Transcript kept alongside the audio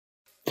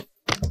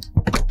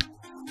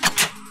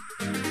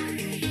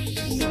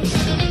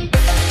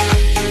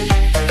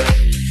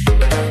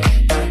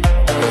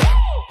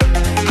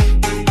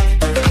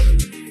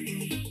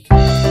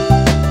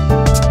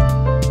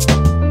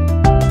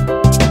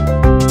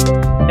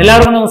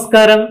എല്ലാവർക്കും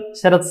നമസ്കാരം.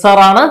 ശരത്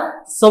സാറാണ്.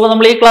 സോ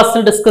നമ്മൾ ഈ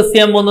ക്ലാസ്സിൽ ഡിസ്കസ്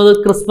ചെയ്യാൻ പോകുന്നത്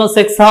ക്രിസ്മസ്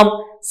എക്സാം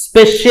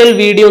സ്പെഷ്യൽ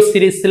വീഡിയോ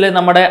സീരീസിലെ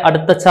നമ്മുടെ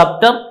അടുത്ത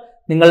ചാപ്റ്റർ,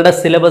 നിങ്ങളുടെ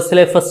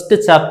സിലബസിലെ first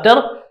chapter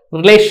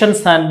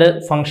relations and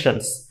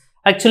functions.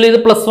 Actually ഇത്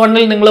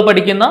 +1 നിങ്ങൾ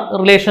പഠിക്കുന്ന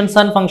റിലേഷൻസ്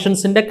ആൻഡ്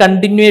ഫങ്ഷൻസിന്റെ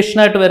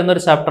കണ്ടിന്യൂവേഷൻ ആയിട്ട് വരുന്ന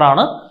ഒരു ചാപ്റ്റർ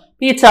ആണ്.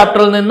 ഈ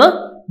ചാപ്റ്ററിൽ നിന്ന്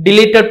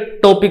ഡിലീറ്റഡ്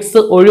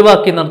ടോപ്പിക്സ്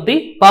ഒഴിവാക്കി നിർത്തി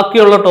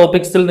ബാക്കിയുള്ള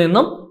ടോപ്പിക്സിൽ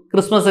നിന്നും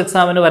ക്രിസ്മസ്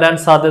എക്സാമിന് വരാൻ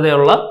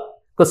സാധ്യതയുള്ള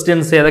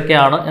ക്വസ്റ്റ്യൻസ്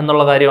ഏതൊക്കെയാണ്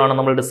എന്നുള്ള കാര്യമാണ്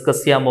നമ്മൾ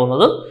ഡിസ്കസ് ചെയ്യാൻ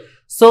പോകുന്നത്.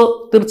 സോ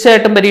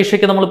തീർച്ചയായിട്ടും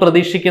പരീക്ഷയ്ക്ക് നമ്മൾ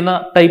പ്രതീക്ഷിക്കുന്ന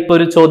ടൈപ്പ്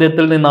ഒരു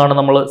ചോദ്യത്തിൽ നിന്നാണ്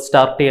നമ്മൾ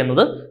സ്റ്റാർട്ട്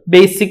ചെയ്യുന്നത്.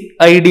 ബേസിക്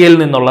ഐഡിയയിൽ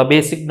നിന്നുള്ള,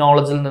 ബേസിക്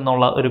നോളജിൽ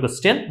നിന്നുള്ള ഒരു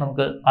ക്വസ്റ്റ്യൻ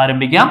നമുക്ക്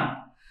ആരംഭിക്കാം.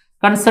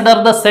 Consider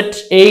the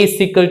set A is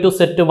equal to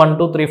set 1,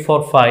 2, 3, 4,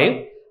 5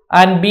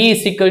 and B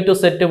is equal to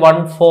set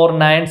 1, 4,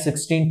 9,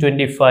 16,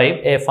 25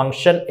 a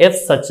function f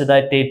such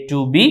that a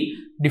to be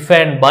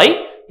defined by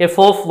f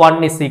of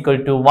 1 is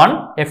equal to 1,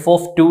 f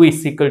of 2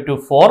 is equal to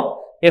 4,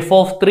 f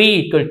of 3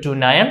 equal to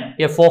 9,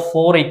 f of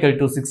 4 equal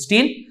to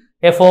 16,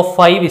 f of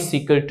 5 is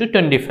equal to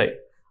 25.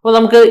 അപ്പോൾ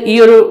നമുക്ക് ഈ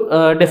ഒരു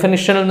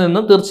ഡെഫിനിഷനിൽ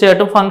നിന്ന്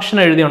തീർച്ചയായിട്ടും function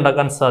എഴുതി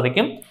ഉണ്ടാക്കാൻ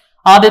സാധിക്കും.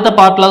 ആദ്യത്തെ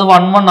പാർട്ടിൽ അത്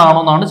 1, 1 ആണോ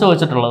എന്നാണ്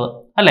ചോദിച്ചിട്ടുള്ളത്,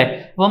 അല്ലെ?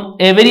 അപ്പം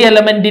every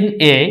element in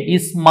A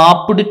is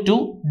mapped to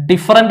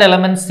different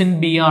elements in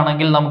B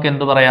ആണെങ്കിൽ നമുക്ക്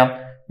എന്ത് പറയാം?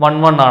 1,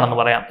 1 ആണെന്ന്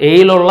പറയാം.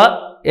 എയിലുള്ള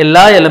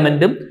എല്ലാ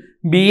എലമെന്റും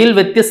ബിയിൽ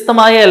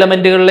വ്യത്യസ്തമായ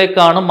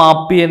എലമെന്റുകളിലേക്കാണ്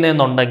മാപ്പ്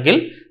ചെയ്യുന്നതെന്നുണ്ടെങ്കിൽ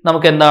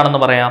നമുക്ക്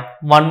എന്താണെന്ന് പറയാം?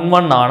 1,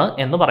 1 ആണ്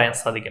എന്ന് പറയാൻ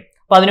സാധിക്കും.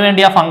 അപ്പൊ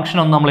അതിനുവേണ്ടി ആ ഫംഗ്ഷൻ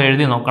ഒന്ന് നമ്മൾ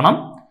എഴുതി നോക്കണം.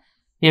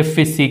 f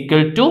is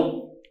equal to,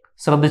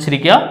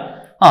 ശ്രദ്ധിച്ചിരിക്കുക,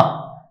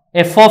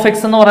 f of x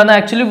എന്ന് പറയുന്നത്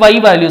ആക്ച്വലി y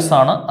വാല്യൂസ്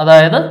ആണ്.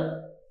 അതായത്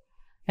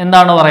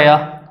എന്താണ് പറയാ?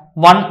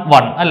 1,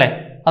 1 അല്ലെ?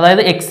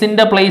 അതായത്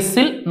എക്സിന്റെ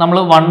പ്ലേസിൽ നമ്മൾ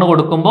 1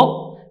 കൊടുക്കുമ്പോൾ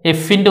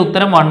എഫിന്റെ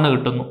ഉത്തരം 1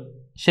 കിട്ടുന്നു.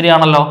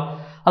 ശരിയാണല്ലോ?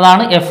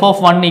 അതാണ് f of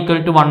 1 equal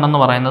to 1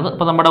 എന്ന് പറയുന്നത്.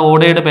 അപ്പൊ നമ്മുടെ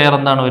ഓടയുടെ പേര്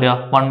എന്താണ് വരിക?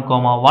 1,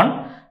 1,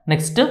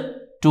 നെക്സ്റ്റ്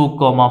 2,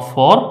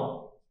 4,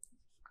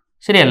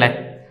 ശരിയല്ലേ?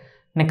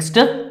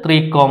 നെക്സ്റ്റ്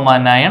 3,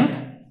 9,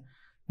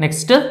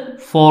 നെക്സ്റ്റ്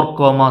 4,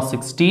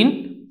 16,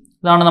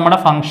 ഇതാണ് നമ്മുടെ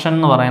ഫംഗ്ഷൻ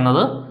എന്ന്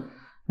പറയുന്നത്.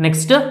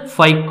 നെക്സ്റ്റ്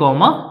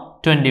 5,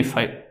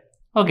 25.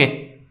 ഓക്കെ,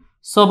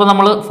 സോ അപ്പോൾ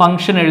നമ്മൾ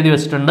ഫംഗ്ഷൻ എഴുതി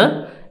വെച്ചിട്ടുണ്ട്.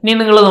 ഇനി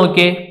നിങ്ങൾ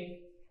നോക്കിയേ,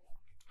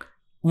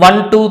 1,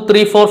 2,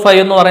 3, 4,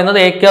 5 എന്ന് പറയുന്നത്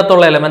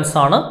എക്കകത്തുള്ള എലമെന്റ്സ്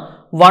ആണ്.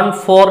 1,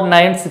 4,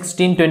 9,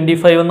 16,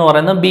 25 എന്ന്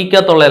പറയുന്നത്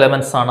ബിക്കകത്തുള്ള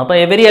എലമെന്റ്സ് ആണ്. അപ്പോൾ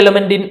every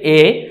element in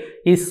A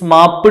is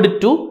mapped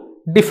to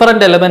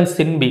different elements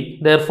in B.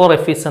 Therefore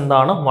F is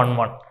എന്താണ്? 1,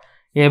 1.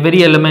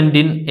 Every element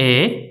in A,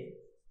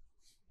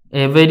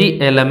 every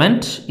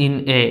element in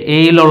A,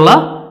 എയിലുള്ള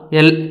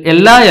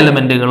എല്ലാ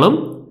എലമെന്റുകളും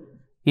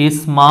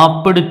is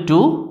mapped to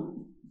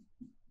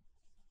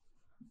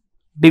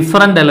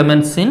different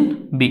elements in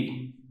B.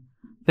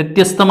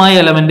 വ്യത്യസ്തമായ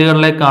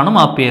എലമെന്റുകളിലേക്കാണ്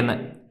മാപ്പ്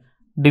ചെയ്യുന്നത്.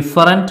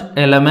 Different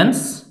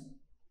elements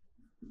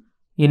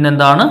in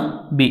എന്താണ്?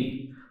 B.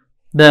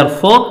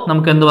 Therefore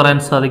നമുക്ക് എന്ത്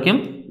പറയാൻ സാധിക്കും?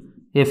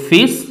 F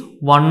is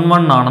 1,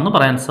 1 ആണെന്ന്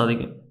പറയാൻ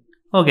സാധിക്കും.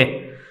 ഓക്കെ,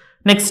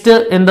 നെക്സ്റ്റ്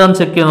എന്താണെന്ന്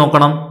ചെക്ക് ചെയ്ത്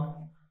നോക്കണം.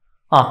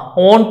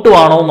 ഓൺ ടു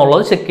ആണോ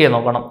എന്നുള്ളത് ചെക്ക് ചെയ്ത്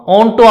നോക്കണം.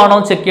 ഓൺ ടു ആണോ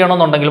ചെക്ക്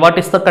ചെയ്യണമെന്നുണ്ടെങ്കിൽ what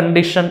is the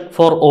condition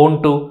for on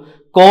to?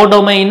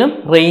 കോഡൊമൈനും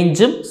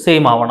റേഞ്ചും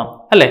same ആവണം,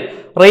 അല്ലെ?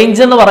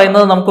 റേഞ്ച് എന്ന്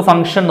പറയുന്നത് നമുക്ക്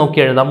ഫംഗ്ഷൻ നോക്കി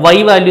എഴുതാം. വൈ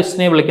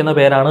വാല്യൂസിനെ വിളിക്കുന്ന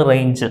പേരാണ്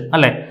റേഞ്ച്,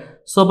 അല്ലെ?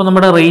 സോ അപ്പൊ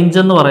നമ്മുടെ റേഞ്ച്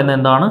എന്ന് പറയുന്നത്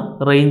എന്താണ്?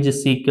 റേഞ്ച്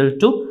ഇസ് ഈക്വൽ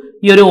ടു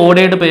ഈ ഒരു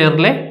ഓടയുടെ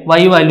പേരിലെ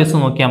വൈ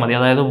വാല്യൂസ് നോക്കിയാൽ മതി.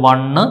 അതായത്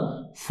 1,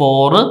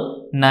 4,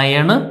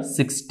 9,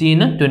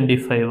 16,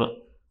 25.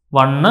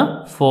 1,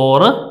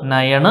 4,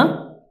 9,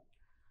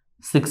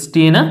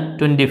 16,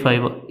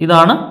 25.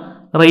 ഇതാണ്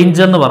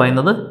റേഞ്ച് എന്ന്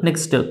പറയുന്നത്.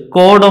 നെക്സ്റ്റ്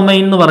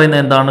കോഡൊമൈൻ എന്ന്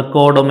പറയുന്നത് എന്താണ്?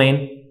 കോഡൊമൈൻ,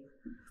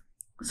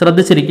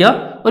 ശ്രദ്ധിച്ചിരിക്കുക,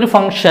 ഒരു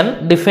function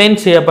define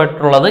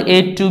ചെയ്യപ്പെട്ടുള്ളത് A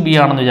to B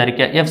ആണെന്ന്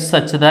വിചാരിക്കുക. F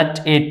such that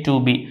A to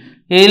B,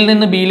 എയിൽ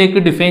നിന്ന്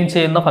ബിയിലേക്ക് ഡിഫൈൻ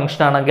ചെയ്യുന്ന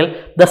ഫംഗ്ഷൻ ആണെങ്കിൽ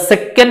the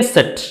second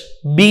set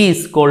B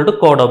is called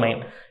codomain.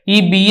 ഈ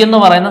ബി എന്ന്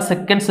പറയുന്ന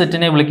സെക്കൻഡ്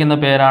സെറ്റിനെ വിളിക്കുന്ന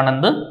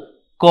പേരാണെന്ത്?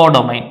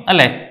 കോഡൊമൈൻ,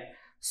 അല്ലെ?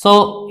 സോ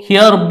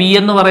ഹിയർ ബി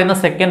എന്ന് പറയുന്ന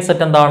സെക്കൻഡ്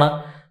സെറ്റ് എന്താണ്?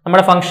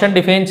 നമ്മുടെ ഫംഗ്ഷൻ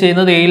ഡിഫൈൻ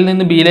ചെയ്യുന്നത് എയിൽ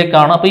നിന്ന്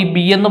ബിയിലേക്കാണ്. അപ്പൊ ഈ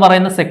ബി എന്ന്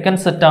പറയുന്ന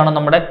സെക്കൻഡ് സെറ്റ് ആണ്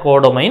നമ്മുടെ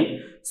കോഡൊമൈൻ.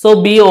 സോ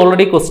ബി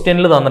ഓൾറെഡി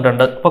ക്വസ്റ്റ്യനിൽ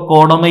തന്നിട്ടുണ്ട്. അപ്പൊ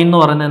കോഡൊമൈൻ എന്ന്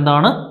പറയുന്നത്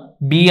എന്താണ്?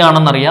 ബി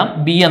ആണെന്നറിയാം.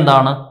 ബി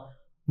എന്താണ്?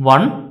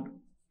 1,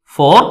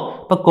 4.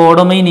 അപ്പൊ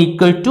codomain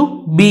equal to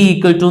B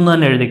equal to എന്ന്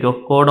തന്നെ എഴുതിക്കോ.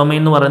 കോഡൊമൈൻ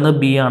എന്ന് പറയുന്നത്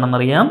ബി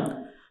ആണെന്നറിയാം.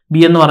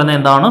 ബി എന്ന് പറയുന്നത്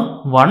എന്താണ്?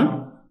 1,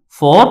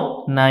 4,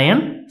 9,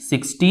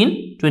 16,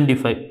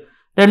 25.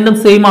 രണ്ടും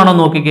സെയിം ആണോ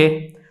നോക്കിക്കേ.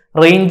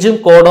 റേഞ്ചും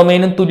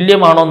കോഡൊമൈനും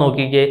തുല്യമാണോ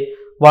നോക്കിക്കേ.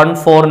 1,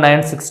 4, 9,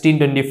 16,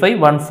 25.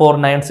 1, 4,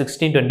 9,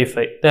 16,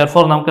 25.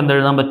 Therefore നമുക്ക് എന്ത്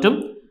എഴുതാൻ പറ്റും?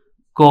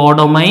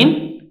 Codomain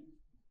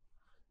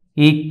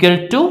equal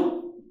to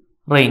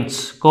range.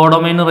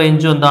 കോഡൊമൈനും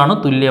റേഞ്ചും എന്താണ്?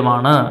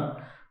 തുല്യമാണ്.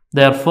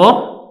 Therefore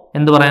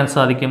എന്ത് പറയാൻ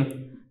സാധിക്കും?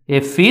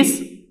 F is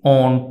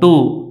on to.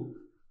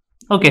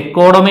 Okay,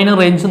 കോഡൊമൈനും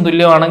റേഞ്ചും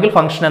തുല്യമാണെങ്കിൽ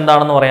ഫംഗ്ഷൻ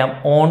എന്താണെന്ന് പറയാം?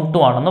 ഓൺ ടു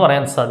ആണെന്ന്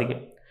പറയാൻ സാധിക്കും.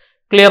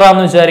 ക്ലിയർ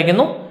ആണെന്ന്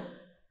വിചാരിക്കുന്നു.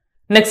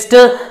 നെക്സ്റ്റ്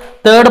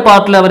തേർഡ്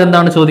പാർട്ടിൽ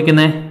അവരെന്താണ്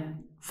ചോദിക്കുന്നത്?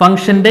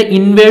 ഫംഗ്ഷന്റെ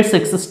ഇൻവേഴ്സ്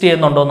എക്സിസ്റ്റ്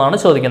ചെയ്യുന്നുണ്ടോ എന്നാണ്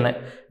ചോദിക്കുന്നത്.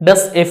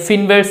 Does F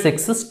inverse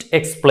exist?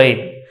 Explain.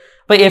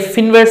 അപ്പൊ എഫ്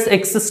ഇൻവേഴ്സ്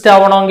എക്സിസ്റ്റ്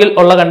ആവണമെങ്കിൽ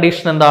ഉള്ള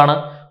കണ്ടീഷൻ എന്താണ്?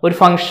 ഒരു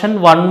ഫംഗ്ഷൻ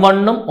 1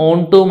 1 ഓൺ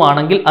 2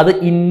 ആണെങ്കിൽ അത്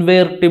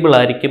ഇൻവേർട്ടിബിൾ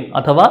ആയിരിക്കും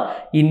അഥവാ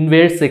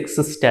ഇൻവേഴ്സ്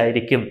എക്സിസ്റ്റ്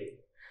ആയിരിക്കും.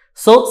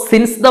 So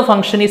since the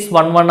function is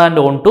 1 1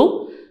 and on 2,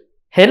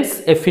 hence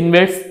F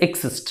inverse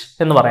exist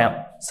എന്ന് പറയാം.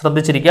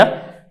 ശ്രദ്ധിച്ചിരിക്കുക,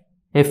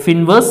 F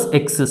inverse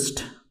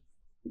exist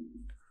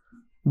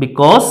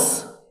because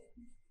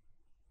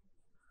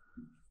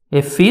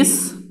F is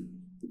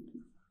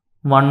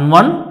 1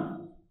 1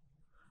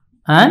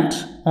 and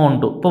on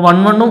 2. ഇപ്പോൾ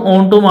 1 1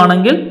 ഓൺ 2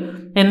 ആണെങ്കിൽ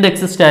എന്ത്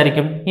എക്സിസ്റ്റ്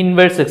ആയിരിക്കും?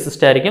 ഇൻവേഴ്സ്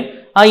എക്സിസ്റ്റ് ആയിരിക്കും.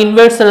 ആ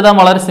ഇൻവേഴ്സ് എഴുതാൻ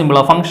വളരെ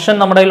സിമ്പിളാണ്. ഫംഗ്ഷൻ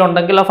നമ്മുടെ കയ്യിൽ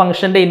ഉണ്ടെങ്കിൽ ആ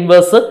ഫംഗ്ഷന്റെ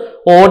ഇൻവേഴ്സ്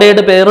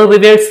ഓഡയുടെ പേര്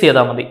റിവേഴ്സ്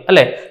ചെയ്താൽ മതി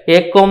അല്ലെ. എ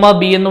കോമ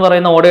ബി എന്ന്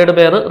പറയുന്ന ഓഡയുടെ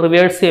പേര്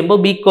റിവേഴ്സ് ചെയ്യുമ്പോൾ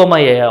ബി കോമ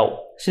എ ആവും.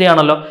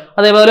 ശരിയാണല്ലോ.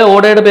 അതേപോലെ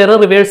ഓഡയുടെ പേര്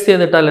റിവേഴ്സ്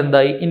ചെയ്തിട്ടാൽ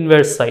എന്തായി?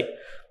 ഇൻവേഴ്സ് ആയി.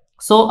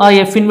 സോ ആ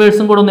എഫ്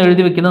ഇൻവേഴ്സും കൂടെ ഒന്ന്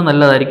എഴുതി വെക്കുന്നത്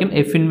നല്ലതായിരിക്കും.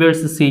 F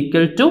inverse is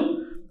equal to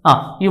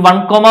ഈ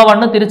 1,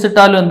 1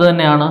 തിരിച്ചിട്ടാലും എന്ത്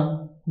തന്നെയാണ്?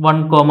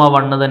 1,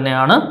 1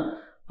 തന്നെയാണ്.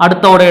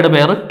 അടുത്ത ഓഡയുടെ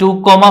പേര് 2,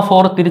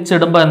 4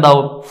 തിരിച്ചിടുമ്പോൾ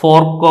എന്താവും?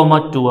 4,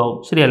 2 ആവും.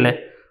 ശരിയല്ലേ?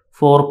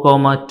 4,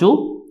 2.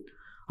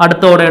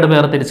 അടുത്ത ഓഡയുടെ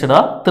പേര് തിരിച്ചിടുക.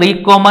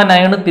 3,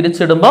 9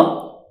 തിരിച്ചിടുമ്പോൾ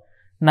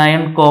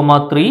 9,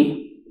 3.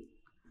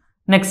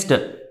 നെക്സ്റ്റ്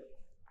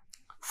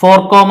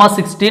 4,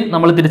 16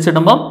 നമ്മൾ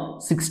തിരിച്ചിടുമ്പോൾ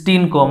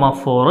 16,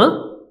 4.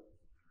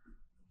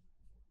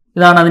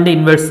 ഇതാണ് അതിന്റെ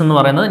ഇൻവേഴ്സ് എന്ന്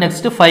പറയുന്നത്.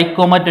 നെക്സ്റ്റ് 5,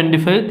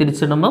 25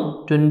 തിരിച്ചിടുമ്പോൾ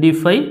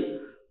 25,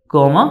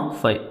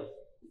 5.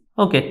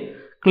 ഓക്കെ,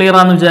 ക്ലിയർ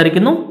ആണെന്ന്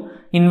വിചാരിക്കുന്നു.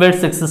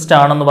 ഇൻവേഴ്സ് എക്സിസ്റ്റ്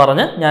ആണെന്ന്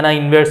പറഞ്ഞ് ഞാൻ ആ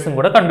ഇൻവേഴ്സും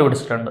കൂടെ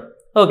കണ്ടുപിടിച്ചിട്ടുണ്ട്.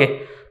 ഓക്കെ,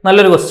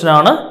 നല്ലൊരു ക്വസ്റ്റ്യൻ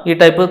ആണ്. ഈ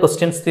ടൈപ്പ്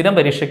ക്വസ്റ്റ്യൻസ് സ്ഥിരം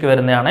പരീക്ഷയ്ക്ക്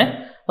വരുന്നതാണ്.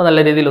 അപ്പോൾ നല്ല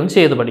രീതിയിൽ ഒന്ന്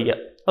ചെയ്ത് പഠിക്കുക.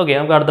 ഓക്കെ,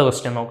 നമുക്ക് അടുത്ത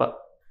ക്വസ്റ്റ്യൻ നോക്കാം.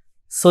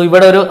 സോ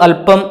ഇവിടെ ഒരു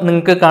അല്പം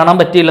നിങ്ങൾക്ക് കാണാൻ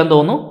പറ്റിയില്ലെന്ന്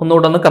തോന്നുന്നു.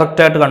 ഒന്നുകൂടെ ഒന്ന്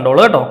കറക്റ്റായിട്ട്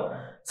കണ്ടോളൂ കേട്ടോ.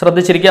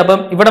 ശ്രദ്ധിച്ചിരിക്കുക. അപ്പം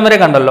ഇവിടം വരെ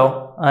കണ്ടല്ലോ.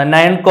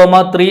 9,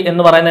 3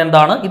 എന്ന് പറയുന്നത്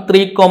എന്താണ്? ഈ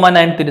 3,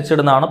 9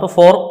 തിരിച്ചിടുന്നതാണ്. അപ്പോൾ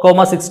 4,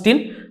 16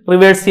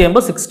 റിവേഴ്സ്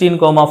ചെയ്യുമ്പോൾ 16,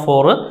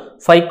 4.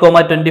 5,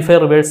 25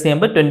 റിവേഴ്സ്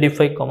ചെയ്യുമ്പോൾ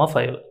 25,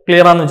 5.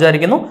 ക്ലിയർ ആണെന്ന്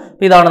വിചാരിക്കുന്നു.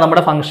 ഇതാണ്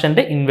നമ്മുടെ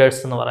ഫംഗ്ഷന്റെ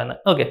ഇൻവേഴ്സ് എന്ന് പറയുന്നത്.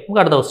 ഓക്കെ,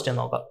 നമുക്ക് അടുത്ത ക്വസ്റ്റ്യൻ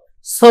നോക്കാം.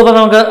 സോ അപ്പോൾ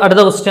നമുക്ക്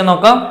അടുത്ത ക്വസ്റ്റ്യൻ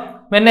നോക്കാം.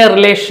 When a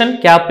relation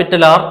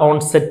capital R on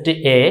set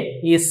A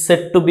is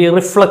said to be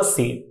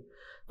reflexive.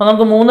 അപ്പോൾ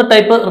നമുക്ക് 3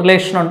 ടൈപ്പ്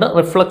റിലേഷൻ ഉണ്ട്.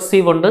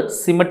 റിഫ്ലക്സീവ് ഉണ്ട്,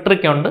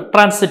 സിമെട്രിക് ഉണ്ട്,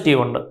 ട്രാൻസിറ്റീവ്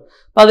ഉണ്ട്.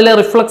 അപ്പോൾ അതിലെ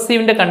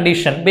റിഫ്ലക്സീവിന്റെ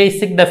കണ്ടീഷൻ,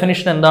 ബേസിക്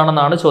ഡെഫിനിഷൻ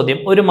എന്താണെന്നാണ് ചോദ്യം.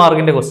 1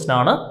 മാർക്കിന്റെ ക്വസ്റ്റ്യൻ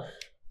ആണ്.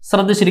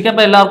 ശ്രദ്ധിച്ചിരിക്കുക.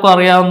 അപ്പോൾ എല്ലാവർക്കും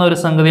അറിയാവുന്ന ഒരു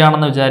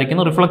സംഗതിയാണെന്ന്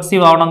വിചാരിക്കുന്നു.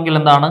 റിഫ്ലക്സീവ് ആവണമെങ്കിൽ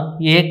എന്താണ്?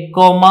 A,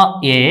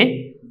 A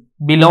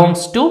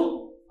belongs to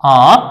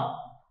R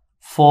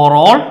for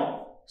all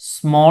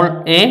small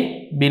a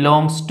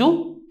belongs to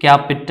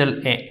capital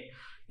A.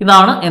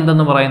 ഇതാണ്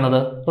എന്തെന്ന് പറയുന്നത്?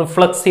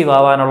 റിഫ്ലക്സീവ്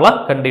ആവാനുള്ള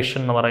കണ്ടീഷൻ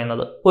എന്ന്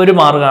പറയുന്നത്. 1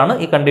 മാർക്കാണ്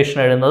ഈ കണ്ടീഷൻ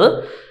എഴുതുന്നത്.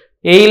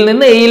 എയിൽ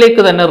നിന്ന്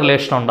എയിലേക്ക് തന്നെ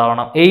റിലേഷൻ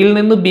ഉണ്ടാവണം. എയിൽ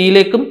നിന്ന്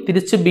ബിയിലേക്കും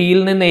തിരിച്ച് ബിയിൽ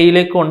നിന്ന്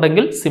എയിലേക്കും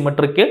ഉണ്ടെങ്കിൽ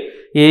സിമെട്രിക്ക്,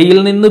 എയിൽ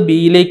നിന്ന്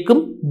ബിയിലേക്കും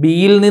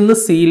ബിയിൽ നിന്ന്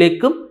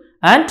സിയിലേക്കും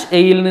ആൻഡ്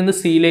എയിൽ നിന്ന്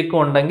സിയിലേക്കും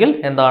ഉണ്ടെങ്കിൽ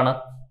എന്താണ്?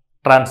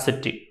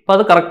 ട്രാൻസിറ്റീവ്. അപ്പോൾ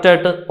അത്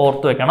കറക്റ്റായിട്ട്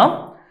ഓർത്ത് വെക്കണം.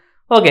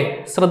 ഓക്കെ,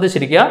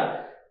 ശ്രദ്ധിച്ചിരിക്കുക.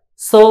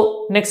 സോ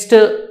നെക്സ്റ്റ്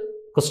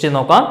ക്വസ്റ്റ്യൻ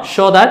നോക്കാം.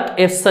 Show that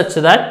F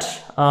such that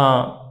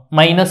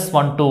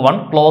 -1 to 1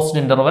 closed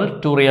interval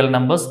 2 real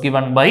numbers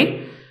given by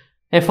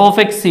f of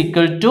x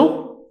equal to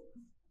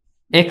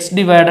x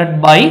divided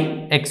by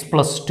x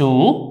plus 2,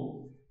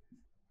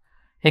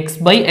 x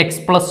by x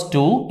plus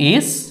 2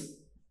 is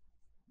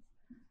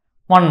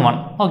 1 1.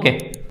 Okay,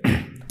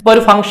 ഇപ്പോൾ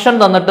ഒരു function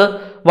തന്നിട്ട്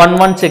 1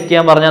 1 check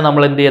ചെയ്യാൻ പറഞ്ഞാൽ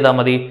നമ്മൾ എന്ത് ചെയ്താൽ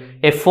മതി?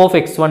 f of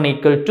x1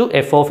 equal to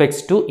f of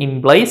x2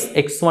 implies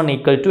x1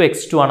 equal to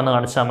x2 ആണെന്ന്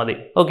കാണിച്ചാൽ മതി.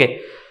 ഓക്കെ,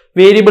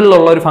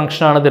 വേരിയബിളിലുള്ള ഒരു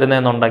ഫംഗ്ഷൻ ആണ്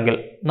തരുന്നതെന്നുണ്ടെങ്കിൽ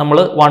നമ്മൾ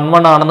 1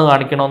 1 ആണെന്ന്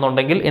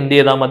കാണിക്കണമെന്നുണ്ടെങ്കിൽ എന്ത്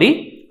ചെയ്താൽ മതി?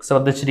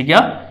 ശ്രദ്ധിച്ചിരിക്കുക.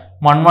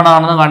 1 1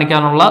 ആണെന്ന്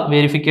കാണിക്കാനുള്ള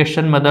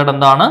വേരിഫിക്കേഷൻ മെത്തേഡ്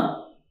എന്താണ്?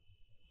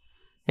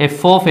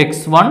 f of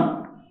x1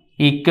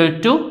 equal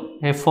to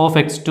f of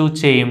x2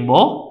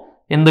 ചെയ്യുമ്പോൾ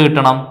എന്ത്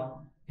കിട്ടണം?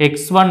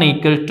 x1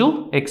 equal to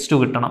x2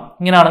 കിട്ടണം.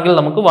 ഇങ്ങനെയാണെങ്കിൽ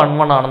നമുക്ക് 1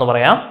 1 ആണെന്ന്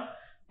പറയാം.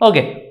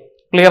 ഓക്കെ,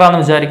 ക്ലിയർ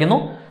ആണെന്ന് വിചാരിക്കുന്നു.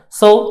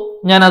 സോ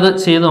ഞാനത്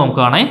ചെയ്ത്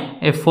നോക്കുകയാണേ.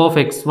 f of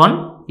x1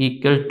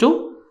 equal to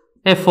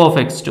f of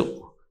x2.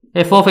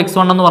 f of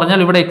x1 എന്ന് പറഞ്ഞാൽ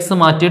ഇവിടെ x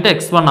മാറ്റിയിട്ട്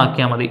x1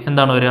 ആക്കിയാൽ മതി.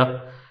 എന്താണ് വരിക?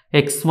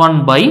 x1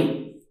 by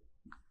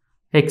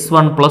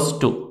x1 plus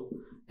 2.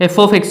 f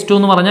of x2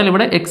 എന്ന് പറഞ്ഞാൽ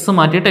ഇവിടെ x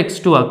മാറ്റിയിട്ട്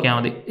x2 ആക്കിയാൽ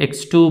മതി.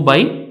 x2 by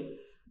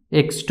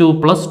x2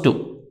 plus 2.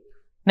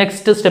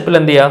 Next സ്റ്റെപ്പിൽ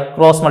എന്ത് ചെയ്യുക?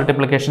 ക്രോസ്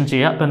മൾട്ടിപ്ലിക്കേഷൻ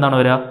ചെയ്യുക. അപ്പോൾ എന്താണ്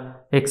വരിക?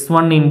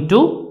 x1 into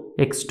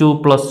x2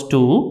 plus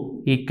 2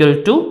 equal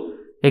to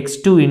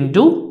x2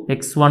 into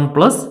x1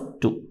 plus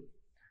 2.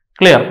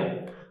 Clear?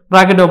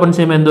 Bracket open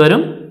ചെയ്യുമ്പോൾ എന്ത്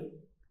വരും?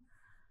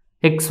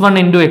 x1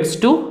 into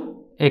x2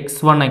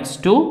 x1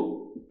 x2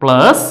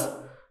 plus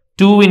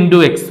 2 into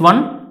x1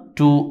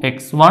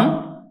 2x1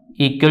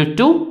 equal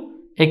to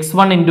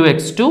x1 into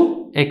x2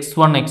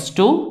 x1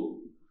 x2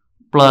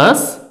 plus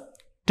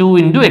 2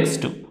 into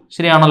x2.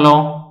 ശരിയാണല്ലോ?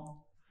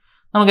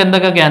 നമുക്ക്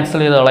എന്തൊക്കെ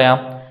cancel ചെയ്ത് കളയാം?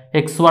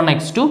 x1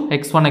 x2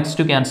 x1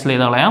 x2 cancel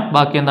ചെയ്ത് കളയാം.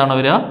 ബാക്കി എന്താണ്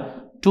വരിക?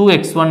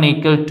 2x1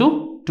 equal to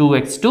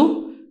 2x2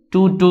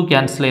 2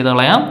 cancel ചെയ്ത്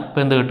കളയാം.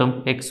 അപ്പോൾ എന്ത് കിട്ടും?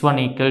 x1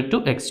 equal to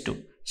x2.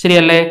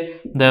 ശരിയല്ലേ?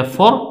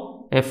 Therefore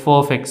f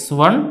of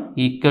x1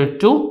 equal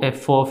to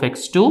f of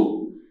x2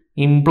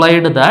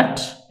 implied that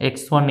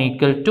x1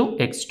 equal to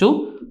x2.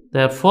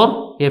 Therefore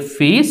f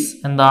is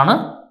എന്താണ്?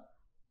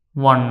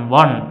 1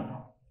 1.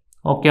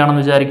 ഓക്കെ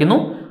ആണെന്ന് വിചാരിക്കുന്നു.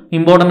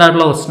 ഇമ്പോർട്ടൻ്റ്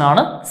ആയിട്ടുള്ള ക്വസ്റ്റൻ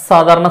ആണ്.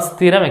 സാധാരണ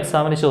സ്ഥിരം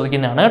എക്സാമിന്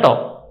ചോദിക്കുന്നതാണ് കേട്ടോ,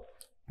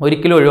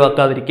 ഒരിക്കലും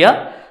ഒഴിവാക്കാതിരിക്കുക.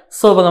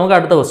 സോ അപ്പോൾ നമുക്ക്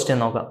അടുത്ത ക്വസ്റ്റ്യൻ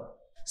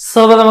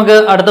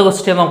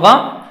നോക്കാം.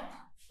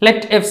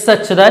 Let f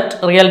such that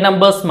real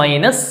numbers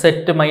minus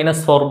set minus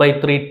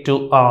 4/3 to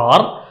r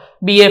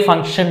be a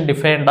function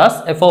defined as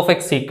f of x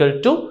equal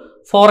to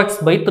 4x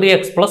by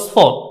 3x plus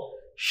 4.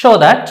 Show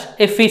that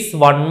f is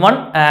 1 1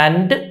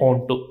 and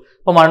on2.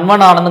 അപ്പോൾ 1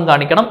 1 ആണെന്നും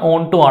കാണിക്കണം,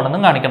 on2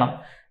 ആണെന്നും കാണിക്കണം.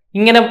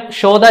 ഇങ്ങനെ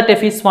show that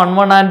F is 1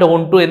 1 and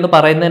on2 എന്ന്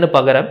പറയുന്നതിന്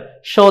പകരം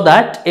show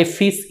that F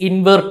is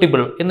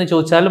invertible എന്ന്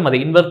ചോദിച്ചാലും മതി.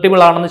 ഇൻവെർട്ടിബിൾ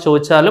ആണെന്ന്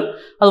ചോദിച്ചാലും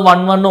അത്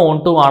 1 1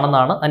 on2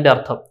 ആണെന്നാണ് അതിന്റെ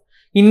അർത്ഥം.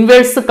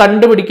 ഇൻവേഴ്സ്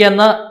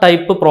കണ്ടുപിടിക്കുന്ന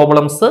ടൈപ്പ്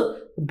പ്രോബ്ലംസ്,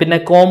 പിന്നെ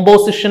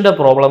കോമ്പോസിഷന്റെ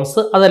പ്രോബ്ലംസ്,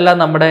 അതെല്ലാം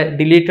നമ്മുടെ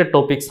ഡിലീറ്റഡ്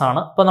ടോപ്പിക്സ്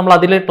ആണ്. അപ്പോൾ നമ്മൾ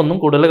അതിലേട്ടൊന്നും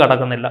കൂടുതൽ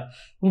കടക്കുന്നില്ല.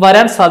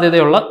 വരാൻ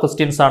സാധ്യതയുള്ള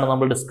ക്വസ്റ്റ്യൻസ് ആണ്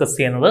നമ്മൾ ഡിസ്കസ്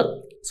ചെയ്യുന്നത്,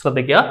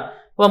 ശ്രദ്ധിക്കുക.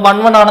 അപ്പോൾ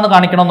 1 1 ആണെന്ന്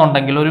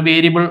കാണിക്കണമെന്നുണ്ടെങ്കിൽ ഒരു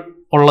വേരിയബിൾ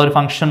ഉള്ള ഒരു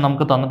ഫംഗ്ഷൻ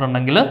നമുക്ക്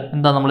തന്നിട്ടുണ്ടെങ്കിൽ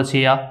എന്താ നമ്മൾ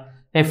ചെയ്യുക?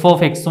 F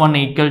of x1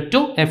 equal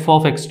to F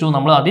of x2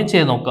 നമ്മൾ ആദ്യം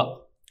ചെയ്ത് നോക്കുക,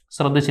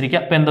 ശ്രദ്ധിച്ചിരിക്കുക.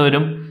 അപ്പോൾ എന്താ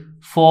വരും?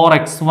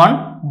 4x1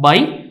 by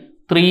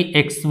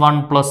 3x1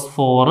 plus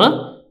 4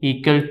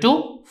 equal to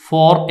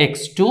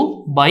 4x2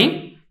 by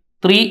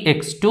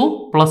 3x2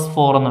 plus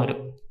 4 എന്ന് വരും.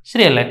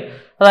 ശരിയല്ലേ?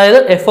 അതായത്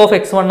എഫ് ഓഫ്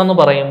x1 എന്ന്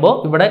പറയുമ്പോൾ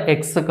ഇവിടെ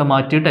എക്സ് ഒക്കെ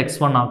മാറ്റിയിട്ട്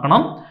x1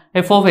 ആക്കണം,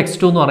 എഫ് ഓഫ്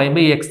x2 എന്ന്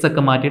പറയുമ്പോൾ ഈ എക്സ്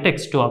ഒക്കെ മാറ്റിയിട്ട്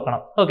x2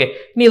 ആക്കണം. ഓക്കെ,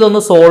 ഇനി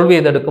ഇതൊന്ന് സോൾവ്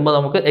ചെയ്തെടുക്കുമ്പോൾ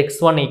നമുക്ക്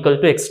x1 ഈക്വൽ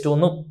ടു x2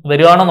 എന്ന്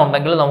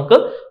വരികയാണെന്നുണ്ടെങ്കിൽ നമുക്ക്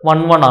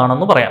 1 1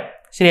 ആണെന്ന് പറയാം.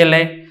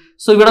 ശരിയല്ലേ?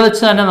 സോ ഇവിടെ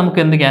വെച്ച് തന്നെ നമുക്ക്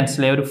എന്ത്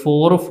ക്യാൻസൽ ചെയ്യാം? ഒരു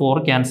 4 4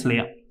 ക്യാൻസൽ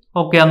ചെയ്യാം.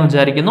 ഓക്കെ ആണെന്ന്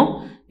വിചാരിക്കുന്നു.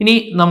 ഇനി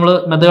നമ്മൾ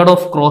മെത്തേഡ്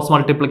ഓഫ് ക്രോസ്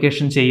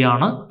മൾട്ടിപ്ലിക്കേഷൻ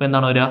ചെയ്യുകയാണ്. അപ്പോൾ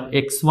എന്താണ് വരിക?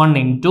 x1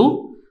 into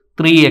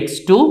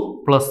 3x2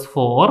 plus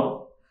 4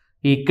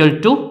 equal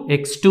to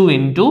x2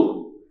 into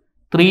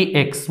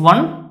 3x1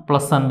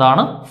 plus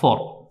എന്താണ് 4.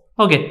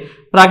 ഓക്കെ,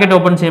 ബ്രാക്കറ്റ്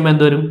ഓപ്പൺ ചെയ്യുമ്പോൾ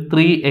എന്ത് വരും?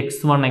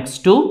 3x1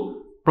 x2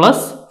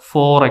 plus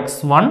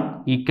 4x1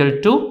 equal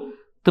to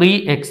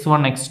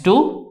 3x1 x2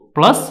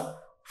 plus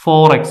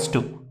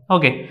 4x2.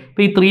 Okay,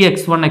 അപ്പോൾ ഈ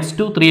 3x1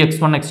 x2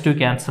 3x1 x2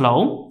 cancel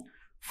ആവും.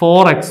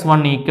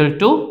 4x1 equal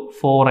to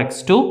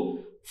 4x2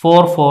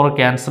 4 4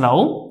 cancel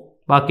ആവും.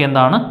 ബാക്കി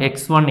എന്താണ്?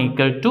 x1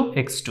 equal to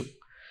x2.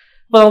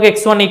 അപ്പോൾ നമുക്ക്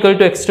x1 ഈക്വൽ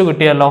ടു x2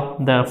 കിട്ടിയല്ലോ.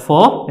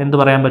 therefore എന്ത്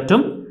പറയാൻ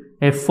പറ്റും?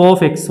 f of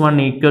x1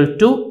 equal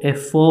to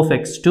f of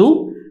x2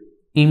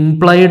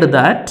 implied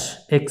that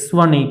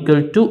x1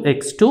 equal to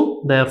x2.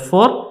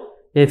 therefore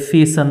f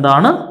is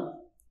എന്താണ്?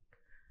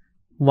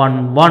 1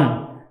 1.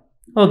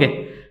 ഓക്കെ,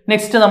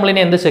 നെക്സ്റ്റ് നമ്മൾ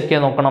ഇനി എന്ത് ചെക്ക്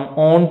ചെയ്ത് നോക്കണം?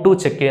 on2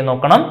 ചെക്ക് ചെയ്ത്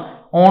നോക്കണം.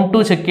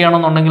 on2 ചെക്ക്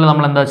ചെയ്യണമെന്നുണ്ടെങ്കിൽ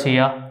നമ്മൾ എന്താ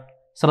ചെയ്യുക?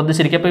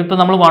 ശ്രദ്ധിച്ചിരിക്കുക. അപ്പോൾ ഇപ്പോൾ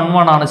നമ്മൾ 1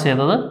 1 ആണ്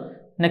ചെയ്തത്.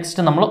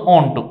 നെക്സ്റ്റ് നമ്മൾ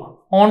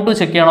on2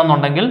 ചെക്ക്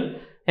ചെയ്യണമെന്നുണ്ടെങ്കിൽ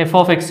എഫ്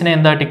ഓഫ് എക്സിനെ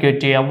എന്തായിട്ട്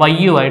ഇക്വേറ്റ് ചെയ്യുക? y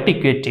ആയിട്ട്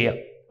ഇക്വേറ്റ് ചെയ്യുക.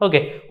 ഓക്കെ,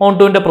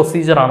 on2ന്റെ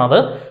പ്രൊസീജിയർ ആണത്.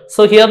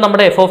 സോ ഹിയർ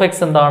നമ്മുടെ എഫ് ഓഫ്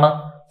എക്സ് എന്താണ്?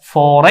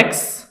 4x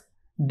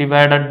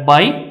divided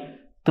by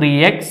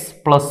 3x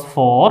plus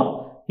 4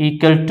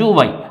 equal to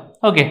y.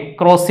 Okay,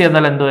 cross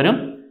ചെയ്താൽ എന്ത് വരും?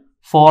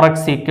 4x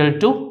equal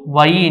to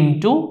y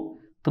into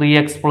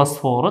 3x plus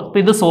 4. അപ്പോൾ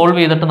ഇത് സോൾവ്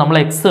ചെയ്തിട്ട് നമ്മൾ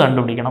എക്സ്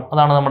കണ്ടുപിടിക്കണം,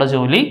 അതാണ് നമ്മുടെ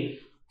ജോലി.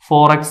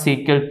 4x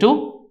equal to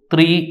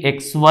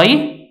 3xy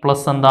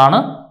plus എന്താണ്?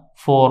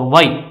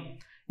 4y.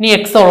 ഇനി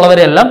എക്സ്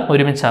ഉള്ളവരെല്ലാം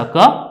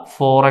ഒരുമിച്ചാക്കുക.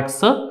 4x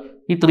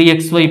ഈ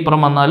 3xy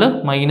ഇപ്പുറം വന്നാൽ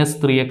മൈനസ്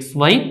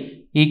 3xy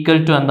ഈക്വൽ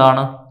ടു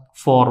എന്താണ്?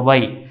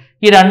 4y.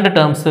 ഈ രണ്ട്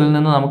ടേംസിൽ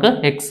നിന്ന് നമുക്ക്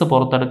X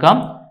പുറത്തെടുക്കാം.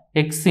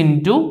 X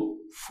into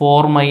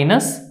 4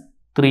 minus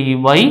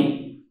 3y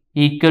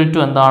equal to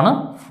എന്താണ്?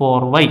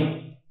 4y.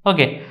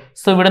 ഓക്കെ,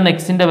 സോ ഇവിടെ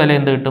എക്സിന്റെ വില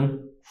എന്ത് കിട്ടും?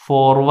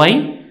 4y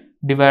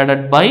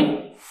divided by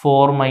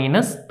 4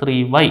 minus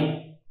 3y.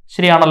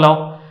 ശരിയാണല്ലോ?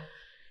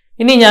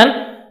 ഇനി ഞാൻ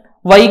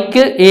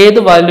വൈക്ക് ഏത്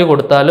വാല്യൂ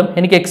കൊടുത്താലും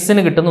എനിക്ക്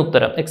എക്സിന് കിട്ടുന്ന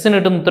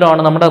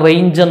ഉത്തരമാണ് നമ്മുടെ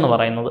റേഞ്ച് എന്ന്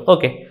പറയുന്നത്.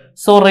 ഓക്കെ,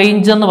 സോ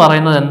റേഞ്ച് എന്ന്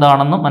പറയുന്നത്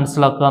എന്താണെന്ന്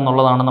മനസ്സിലാക്കുക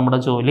എന്നുള്ളതാണ് നമ്മുടെ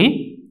ജോലി.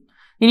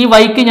 ഇനി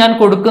വൈക്ക് ഞാൻ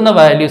കൊടുക്കുന്ന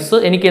വാല്യൂസ്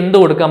എനിക്ക് എന്ത്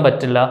കൊടുക്കാൻ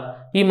പറ്റില്ല?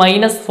 ഈ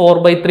മൈനസ്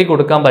 4/3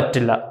 കൊടുക്കാൻ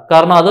പറ്റില്ല,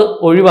 കാരണം അത്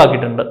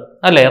ഒഴിവാക്കിയിട്ടുണ്ട്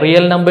അല്ലേ?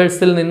 റിയൽ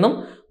നമ്പേഴ്സിൽ നിന്നും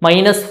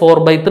മൈനസ്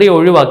 4/3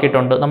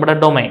 ഒഴിവാക്കിയിട്ടുണ്ട് നമ്മുടെ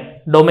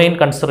ഡൊമൈൻ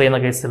കൺസിഡർ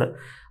ചെയ്യുന്ന കേസിൽ.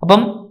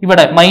 അപ്പം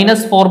ഇവിടെ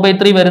മൈനസ്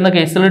 4/3 വരുന്ന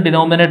കേസിൽ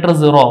ഡിനോമിനേറ്റർ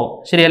 0 ആവും.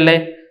 ശരിയല്ലേ?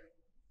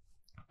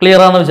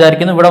 ക്ലിയർ ആണെന്ന്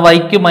വിചാരിക്കുന്നു. ഇവിടെ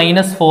വൈക്ക്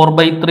മൈനസ്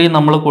 4/3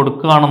 നമ്മൾ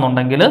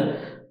കൊടുക്കുകയാണെന്നുണ്ടെങ്കിൽ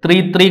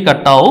 3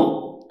 കട്ടാവും.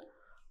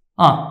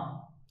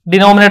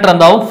 ഡിനോമിനേറ്റർ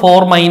എന്താവും?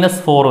 4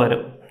 മൈനസ് 4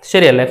 വരും.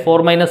 ശരിയല്ലേ? 4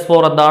 മൈനസ്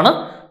 4 എന്താണ്?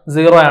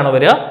 0 ആണ്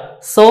വരിക.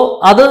 സോ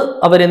അത്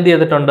അവരെന്ത്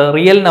ചെയ്തിട്ടുണ്ട്?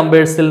 റിയൽ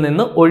നമ്പേഴ്സിൽ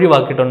നിന്ന്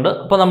ഒഴിവാക്കിയിട്ടുണ്ട്.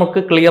 അപ്പോൾ നമുക്ക്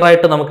ക്ലിയർ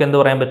ആയിട്ട് നമുക്ക് എന്ത്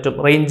പറയാൻ പറ്റും?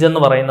 റേഞ്ച്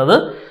എന്ന് പറയുന്നത്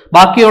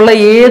ബാക്കിയുള്ള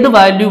ഏത്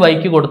വാല്യൂ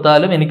വൈക്ക്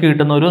കൊടുത്താലും എനിക്ക്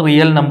കിട്ടുന്ന ഒരു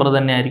റിയൽ നമ്പർ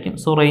തന്നെ ആയിരിക്കും.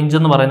 സോ റേഞ്ച്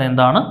എന്ന് പറയുന്നത്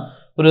എന്താണ്?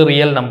 ഒരു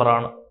റിയൽ നമ്പർ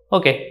ആണ്.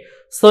 ഓക്കെ,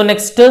 സോ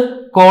നെക്സ്റ്റ്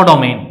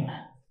കോഡൊമൈൻ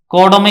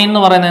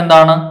എന്ന് പറയുന്നത്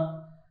എന്താണ്?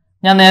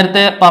 ഞാൻ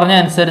നേരത്തെ പറഞ്ഞ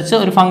അനുസരിച്ച്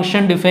ഒരു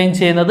ഫംഗ്ഷൻ ഡിഫൈൻ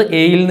ചെയ്യുന്നത്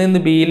എയിൽ നിന്ന്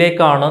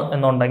ബിയിലേക്കാണ്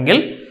എന്നുണ്ടെങ്കിൽ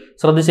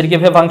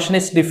ശ്രദ്ധിച്ചിരിക്കും. Function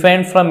is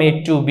defined from A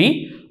to B,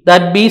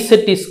 that B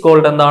set is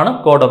called എന്താണ്?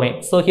 കോഡൊമൈൻ.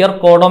 സോ ഹിയർ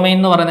കോഡൊമൈൻ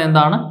എന്ന് പറയുന്നത്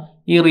എന്താണ്?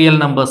 ഈ real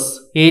numbers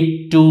A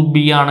to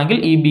B ആണെങ്കിൽ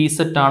ഈ ബി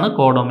സെറ്റ് ആണ്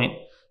കോഡൊമൈൻ.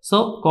 സോ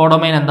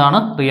കോഡൊമൈൻ എന്താണ്?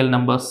 Real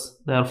numbers.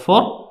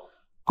 therefore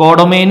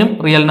കോഡൊമൈനും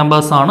real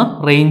numbers ആണ്,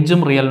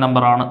 റേഞ്ചും റിയൽ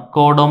നമ്പർ ആണ്.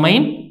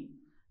 കോഡൊമൈൻ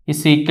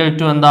ഇസ് ഈക്വൽ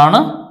ടു എന്താണ്?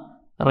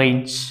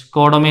 റേഞ്ച്.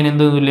 കോഡൊമൈൻ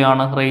എന്ത്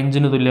തുല്യമാണ്?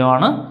 റേഞ്ചിന്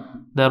തുല്യമാണ്.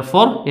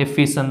 ദെർഫോർ എഫ്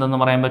ഈസ് എന്തെന്ന്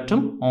പറയാൻ പറ്റും?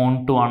 ഓൺ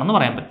ടു ആണെന്ന്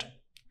പറയാൻ പറ്റും.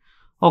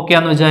 ഓക്കെ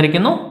ആണെന്ന്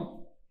വിചാരിക്കുന്നു.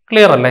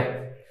 ക്ലിയർ അല്ലേ?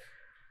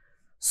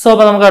 സോ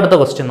അപ്പോൾ നമുക്ക് അടുത്ത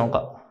ക്വസ്റ്റ്യൻ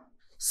നോക്കാം.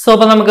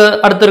 നമുക്ക്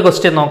അടുത്തൊരു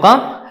ക്വസ്റ്റ്യൻ നോക്കാം.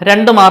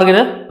 2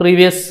 മാർക്കിന്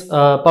പ്രീവിയസ്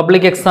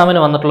പബ്ലിക് എക്സാമിന്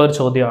വന്നിട്ടുള്ള ഒരു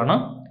ചോദ്യമാണ്.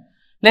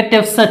 Let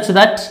F such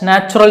that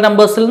natural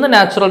നമ്പേഴ്സിൽ നിന്ന്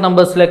നാച്ചുറൽ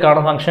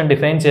നമ്പേഴ്സിലേക്കാണ് ഫംഗ്ഷൻ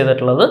ഡിഫൈൻ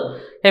ചെയ്തിട്ടുള്ളത്.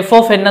 എഫ്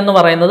ഓഫ് എൻ എന്ന്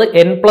പറയുന്നത്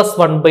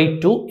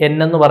n+1/2, n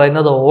എന്ന്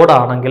പറയുന്നത് ഓഡ്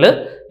ആണെങ്കിൽ,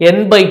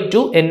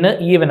 n/2 n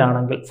ഈവൻ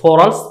ആണെങ്കിൽ, four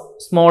all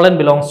small n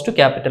belongs to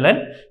capital N,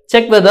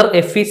 check whether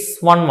F is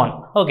 1, 1.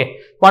 Okay,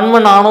 1,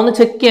 1 ആണോ എന്ന്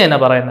ചെക്ക്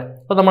ചെയ്യാനാണ് പറയുന്നത്.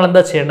 അപ്പോൾ നമ്മൾ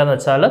എന്താ ചെയ്യേണ്ടതെന്ന്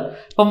വെച്ചാൽ,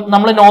 ഇപ്പം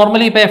നമ്മൾ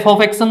നോർമലി ഇപ്പോൾ എഫ്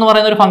ഓഫ് എക്സ് എന്ന്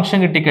പറയുന്ന ഒരു ഫംഗ്ഷൻ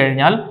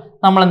കിട്ടിക്കഴിഞ്ഞാൽ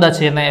നമ്മൾ എന്താ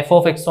ചെയ്യുന്നത്? F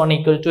of x1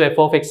 equal to F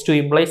of x2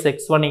 implies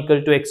x1 equal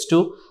to x2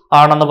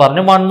 ആണെന്ന്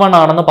പറഞ്ഞ് 1, 1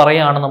 ആണെന്ന്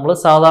പറയുകയാണ് നമ്മൾ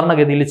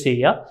സാധാരണഗതിയിൽ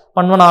ചെയ്യുക.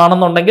 1, 1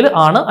 ആണെന്നുണ്ടെങ്കിൽ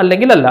ആണ്,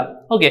 അല്ലെങ്കിൽ അല്ല.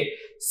 ഓക്കെ,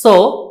 സോ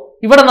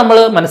ഇവിടെ നമ്മൾ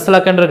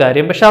മനസ്സിലാക്കേണ്ട ഒരു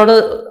കാര്യം, പക്ഷെ അവിടെ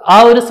ആ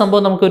ഒരു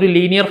സംഭവം നമുക്ക് ഒരു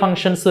ലീനിയർ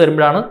ഫംഗ്ഷൻസ്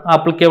വരുമ്പോഴാണ്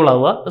ആപ്ലിക്കബിൾ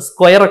ആവുക.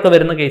 സ്ക്വയർ ഒക്കെ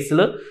വരുന്ന കേസിൽ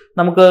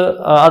നമുക്ക്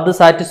അത്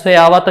സാറ്റിസ്ഫൈ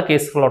ആവാത്ത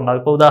കേസുകളുണ്ടാകും.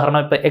 ഇപ്പോൾ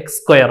ഉദാഹരണം ഇപ്പോൾ എക്സ്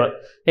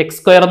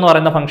സ്ക്വയർ എന്ന്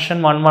പറയുന്ന ഫംഗ്ഷൻ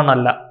 1, 1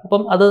 അല്ല,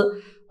 അപ്പം അത്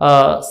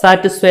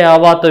സാറ്റിസ്ഫൈ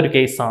ആവാത്ത ഒരു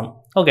കേസാണ്.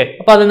 ഓക്കെ,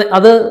 അപ്പൊ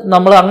അത്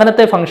നമ്മൾ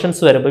അങ്ങനത്തെ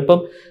ഫംഗ്ഷൻസ് വരുമ്പോൾ ഇപ്പം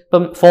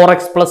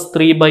 4x +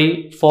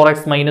 3/4x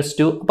 -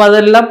 2, അപ്പൊ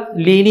അതെല്ലാം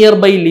ലീനിയർ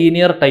ബൈ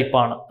ലീനിയർ ടൈപ്പ്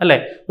ആണ് അല്ലെ.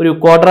 ഒരു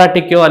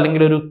ക്വാഡ്രാറ്റിക്കോ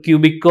അല്ലെങ്കിൽ ഒരു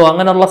ക്യൂബിക്കോ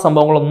അങ്ങനെയുള്ള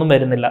സംഭവങ്ങളൊന്നും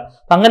വരുന്നില്ല.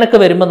 അങ്ങനെയൊക്കെ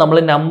വരുമ്പോൾ നമ്മൾ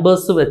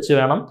നമ്പേഴ്സ് വെച്ച്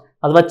വേണം,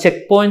 അഥവാ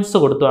ചെക്ക് പോയിന്റ്സ്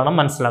കൊടുത്ത് വേണം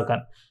മനസ്സിലാക്കാൻ.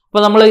 അപ്പൊ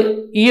നമ്മൾ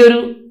ഈ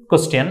ഒരു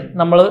ക്വസ്റ്റ്യൻ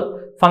നമ്മൾ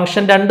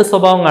ഫംഗ്ഷൻ 2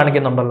 സ്വഭാവം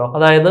കാണിക്കുന്നുണ്ടല്ലോ.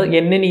 അതായത്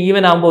n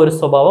ഈവൻ ആകുമ്പോൾ ഒരു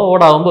സ്വഭാവം,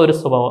 ഓഡ് ആകുമ്പോൾ ഒരു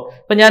സ്വഭാവം.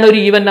 അപ്പൊ ഞാൻ ഒരു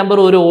ഈവൻ നമ്പർ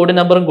ഒരു ഓഡ്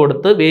നമ്പറും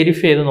കൊടുത്ത്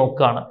വെരിഫൈ ചെയ്ത്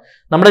നോക്കുകയാണ്.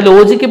 നമ്മുടെ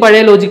ലോജിക്ക്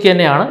പഴയ ലോജിക്ക്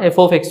തന്നെയാണ്. F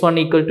of x1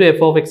 equal to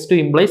F of x2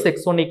 implies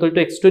x1 equal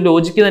to x2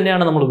 logic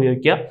തന്നെയാണ് നമ്മൾ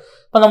ഉപയോഗിക്കുക.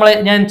 അപ്പൊ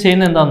ഞാൻ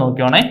ചെയ്യുന്നത് എന്താണെന്ന്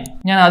നോക്കിയാണേ,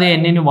 ഞാൻ ആദ്യം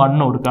n ന് 1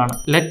 കൊടുക്കുകയാണ്.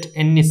 Let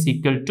n is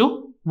equal to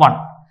 1.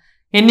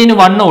 n ന്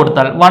 1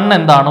 കൊടുത്താൽ 1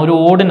 എന്താണ്? ഒരു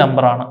ഓഡ്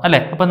നമ്പർ ആണ്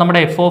അല്ലെ. അപ്പൊ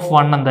നമ്മുടെ എഫ് ഓഫ്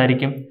 1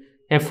 എന്തായിരിക്കും?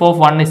 F of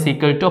 1 is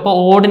equal to, അപ്പോൾ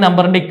ഓഡ്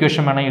നമ്പറിന്റെ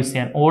ഇക്വേഷൻ വേണം യൂസ്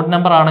ചെയ്യാൻ. ഓഡ്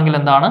നമ്പർ ആണെങ്കിൽ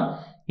എന്താണ്?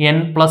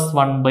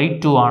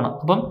 n+1/2 ആണ്.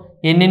 അപ്പം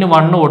n ന്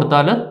 1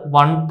 കൊടുത്താൽ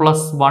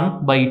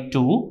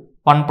 1+1/2,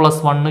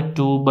 1+1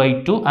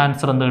 2/2,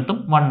 ആൻസർ എന്ത് കിട്ടും?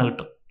 1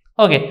 കിട്ടും.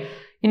 ഓക്കെ,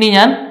 ഇനി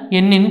ഞാൻ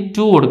n ന്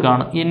 2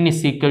 കൊടുക്കുകയാണ്. n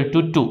is equal to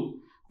 2.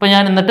 അപ്പൊ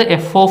ഞാൻ എന്നിട്ട്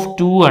എഫ് ഓഫ്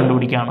 2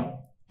 കണ്ടുപിടിക്കുകയാണ്.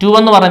 2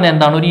 എന്ന് പറയുന്നത്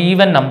എന്താണ്? ഒരു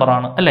ഈവൻ നമ്പർ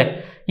ആണ് അല്ലെ.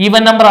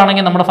 ഈവൻ നമ്പർ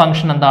ആണെങ്കിൽ നമ്മുടെ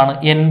ഫംഗ്ഷൻ എന്താണ്?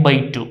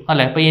 n/2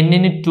 അല്ലെ. അപ്പൊ n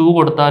ന് 2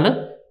 കൊടുത്താൽ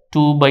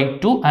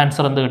 2/2,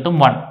 ആൻസർ എന്ത് കിട്ടും?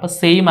 1. അപ്പൊ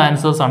സെയിം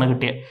ആൻസേഴ്സ് ആണ്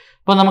കിട്ടിയത്.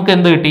 അപ്പൊ നമുക്ക്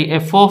എന്ത് കിട്ടി?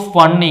 F of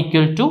 1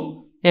 equal to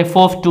F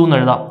of 2 എന്ന്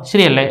എഴുതാം.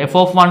 ശരിയല്ലേ? എഫ്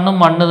ഓഫ് 1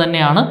 1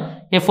 തന്നെയാണ്,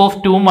 എഫ് ഓഫ്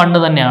 2 1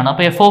 തന്നെയാണ്.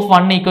 അപ്പൊ F of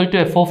 1 equal to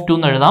F of 2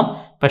 എന്ന് എഴുതാം.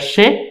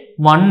 പക്ഷേ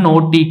 1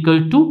 നോട്ട് ഈക്വൽ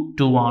ടു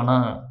 2 ആണ്.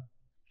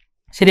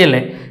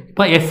 ശരിയല്ലേ?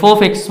 ഇപ്പൊ F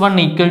of x1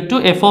 equal to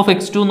F of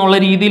x2 എന്നുള്ള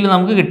രീതിയിൽ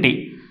നമുക്ക് കിട്ടി.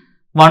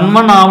 1,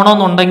 1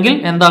 ആവണമെന്നുണ്ടെങ്കിൽ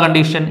എന്താ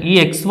കണ്ടീഷൻ? ഈ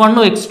x1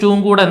 x2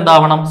 കൂടെ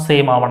എന്താവണം?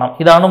 സെയിം ആവണം.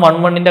 ഇതാണ് 1,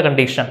 1ന്റെ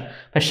കണ്ടീഷൻ.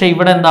 പക്ഷെ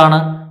ഇവിടെ എന്താണ്?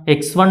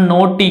 x1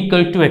 not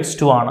equal to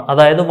x2 ആണ്.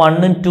 അതായത് 1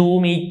 ഉം 2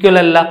 ഉം ഈക്വൽ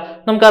അല്ല.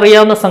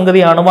 നമുക്കറിയാവുന്ന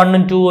സംഗതിയാണ് 1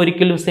 ഉം 2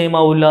 ഒരിക്കലും സെയിം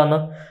ആവില്ല എന്ന്.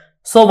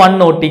 So 1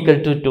 not equal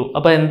to 2.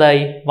 അപ്പൊ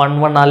എന്തായി? 1,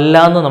 1 അല്ല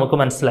എന്ന് നമുക്ക്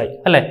മനസ്സിലായി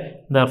അല്ലെ.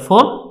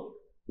 ദെർഫോർ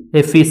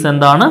എഫ് ഈസ്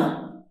എന്താണ്?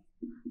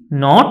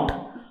 നോട്ട്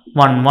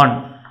 1, 1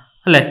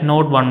 അല്ലെ.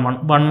 നോട്ട് 1, 1.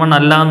 1, 1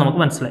 അല്ല എന്ന്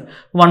നമുക്ക് മനസ്സിലായി.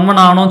 1, 1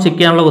 ആണോ ചെക്ക്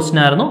ചെയ്യാനുള്ള ക്വസ്റ്റൻ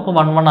ആയിരുന്നു. അപ്പോൾ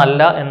 1, 1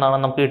 അല്ല എന്നാണ്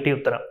നമുക്ക് കിട്ടിയ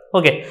ഉത്തരം.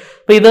 ഓക്കെ,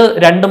 അപ്പൊ ഇത്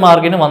 2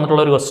 മാർക്കിന്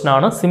വന്നിട്ടുള്ള ഒരു ക്വസ്റ്റൻ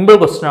ആണ്. സിമ്പിൾ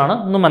ക്വസ്റ്റൻ ആണ്,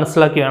 ഒന്ന്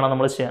മനസ്സിലാക്കി വേണം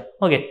നമ്മൾ ചെയ്യാൻ.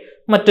 ഓക്കെ,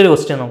 മറ്റൊരു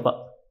ക്വസ്റ്റ്യൻ നോക്കാം.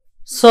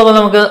 സോ അപ്പോൾ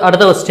നമുക്ക്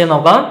അടുത്ത ക്വസ്റ്റ്യൻ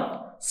നോക്കാം.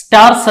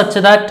 Star such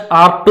that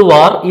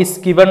R2R is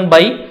given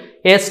by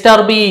a star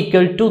b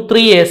equal to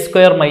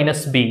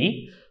 3a² - b.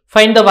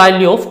 Find the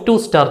value of 2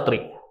 star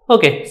 3.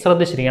 Okay,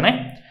 ശ്രദ്ധിച്ചിരിക്കണേ.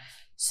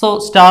 So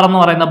star എന്ന്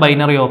പറയുന്ന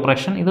ബൈനറി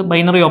ഓപ്പറേഷൻ, ഇത്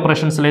ബൈനറി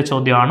ഓപ്പറേഷൻസിലെ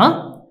ചോദ്യമാണ്.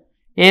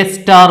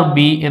 a*b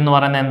എന്ന്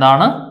പറയുന്നത്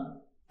എന്താണ്?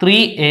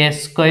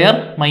 3a²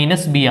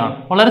 - b ആണ്.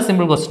 വളരെ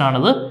സിമ്പിൾ ക്വസ്റ്റൻ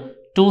ആണിത്.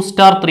 2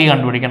 star 3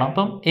 കണ്ടുപിടിക്കണം.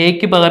 അപ്പം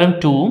എക്ക് പകരം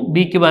 2ഉം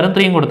ബിക്ക് പകരം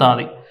 3ഉം കൊടുത്താൽ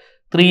മതി.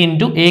 3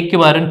 ഇൻറ്റു എക്ക്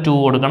പകരം 2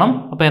 കൊടുക്കണം.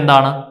 അപ്പോൾ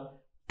എന്താണ്?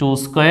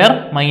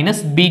 2²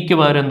 - ബിക്ക്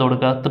പകരം എന്ത്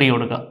കൊടുക്കുക? 3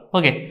 കൊടുക്കുക.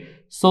 ഓക്കെ,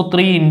 സോ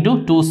 3 ഇൻറ്റു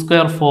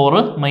 2²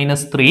 4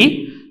 - 3,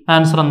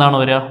 ആൻസർ എന്താണ്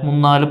വരിക? 3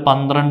 4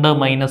 12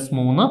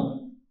 -3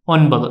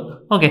 9.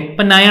 ഓക്കെ,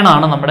 ഇപ്പം 9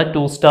 ആണ് നമ്മുടെ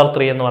 2 star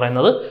 3 എന്ന്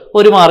പറയുന്നത്.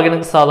 ഒരു മാർക്കിന്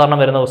സാധാരണ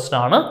വരുന്ന ക്വസ്റ്റൻ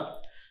ആണ്.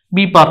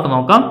 ബി പാർട്ട്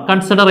നോക്കാം.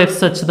 Consider F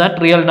such that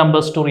real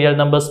numbers to real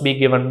numbers be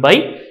given by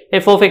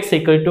F of X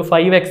equal to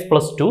 5x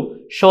 + 2.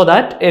 Show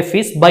that F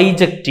is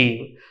bijective.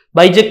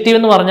 Bijective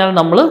എന്ന് പറഞ്ഞാൽ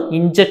നമ്മൾ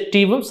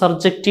ഇൻജക്റ്റീവും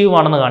സർജക്റ്റീവും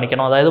ആണെന്ന്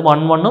കാണിക്കണം. അതായത്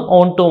 1, 1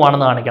 ഓൺ 2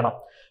 ആണെന്ന് കാണിക്കണം.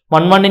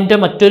 1, 1ന്റെ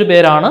മറ്റൊരു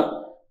പേരാണ്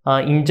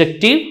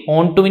ഇൻജക്റ്റീവ്,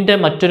 ഓൺ 2ന്റെ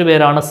മറ്റൊരു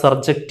പേരാണ്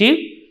സർജക്റ്റീവ്.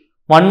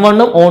 1,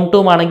 1 ഓൺ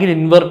 2 ആണെങ്കിൽ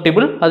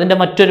ഇൻവെർട്ടിബിൾ, അതിന്റെ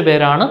മറ്റൊരു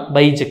പേരാണ്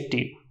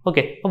ബൈജക്റ്റീവ്.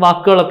 ഓക്കെ, അപ്പോൾ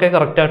വാക്കുകളൊക്കെ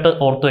കറക്റ്റായിട്ട്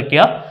ഓർത്ത്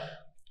വെക്കുക,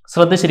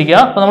 ശ്രദ്ധിച്ചിരിക്കുക.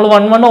 അപ്പോൾ നമ്മൾ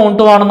 1, 1 ഓൺ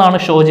 2 ആണെന്നാണ്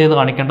ഷോ ചെയ്ത്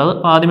കാണിക്കേണ്ടത്.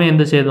 അപ്പോൾ ആദ്യമേ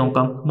എന്ത് ചെയ്ത്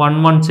നോക്കാം? 1,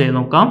 1 ചെയ്ത്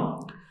നോക്കാം.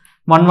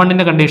 1,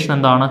 1ന്റെ കണ്ടീഷൻ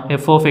എന്താണ്?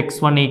 F of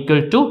x1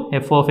 equal to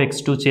F of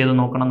x2 ചെയ്ത്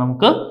നോക്കണം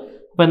നമുക്ക്.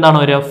 അപ്പോൾ എന്താണ്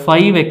വരിക?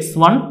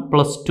 5x1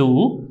 + 2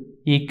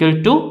 equal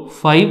to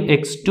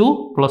 5x2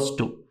 plus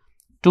 2.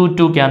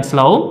 2 cancel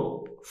ആവും.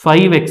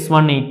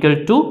 5x1 equal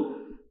to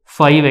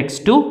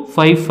 5x2.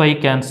 5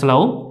 cancel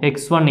ആവും.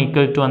 x1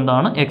 equal to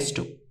എന്താണ്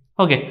x2.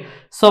 ഓക്കെ,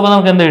 സോ അപ്പോൾ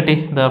നമുക്ക് എന്ത് കിട്ടി?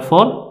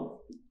 Therefore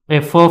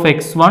f of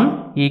x1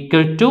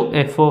 equal to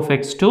f of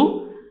x2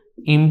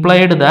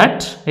 implied that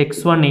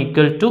x1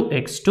 equal to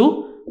x2.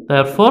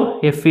 Therefore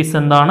f is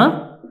എന്താണ്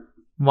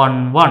 1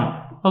 1.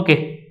 Okay,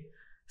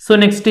 so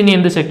next ഇനി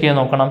എന്ത് check ചെയ്യാൻ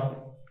നോക്കണം?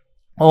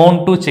 ഓൺ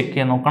ടു ചെക്ക്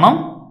ചെയ്യാൻ നോക്കണം.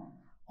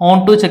 ഓൺ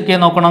ടു ചെക്ക്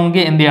ചെയ്യാൻ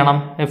നോക്കണമെങ്കിൽ എന്ത് ചെയ്യണം?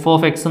 എഫ്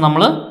ഓഫ് എക്സ്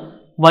നമ്മൾ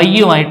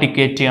വൈയുമായിട്ട്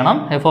ഇക്വേറ്റ് ചെയ്യണം.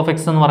 എഫ് ഓഫ്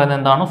എക്സ് എന്ന് പറയുന്നത്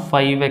എന്താണ്?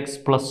 5x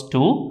plus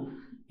 2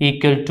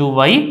 equal to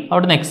y.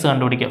 അവിടെ നിന്ന് എക്സ്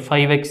കണ്ടുപിടിക്കുക.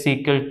 5x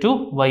equal to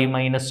y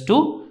minus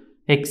 2,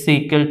 x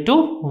equal to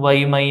y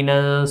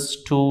minus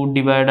 2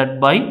 divided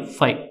by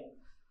 5.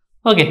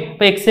 Okay,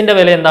 അപ്പോൾ എക്സിൻ്റെ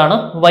വില എന്താണ്?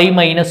 y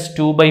minus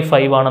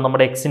 2/5 ആണ്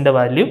നമ്മുടെ എക്സിൻ്റെ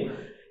വാല്യൂ.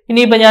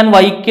 ഇനിയിപ്പോൾ ഞാൻ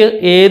വൈക്ക്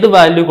ഏത്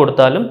വാല്യൂ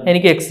കൊടുത്താലും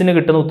എനിക്ക് എക്സിന്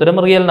കിട്ടുന്ന ഉത്തരം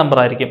റിയൽ നമ്പർ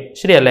ആയിരിക്കും.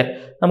 ശരിയല്ലേ?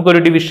 നമുക്കൊരു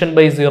ഡിവിഷൻ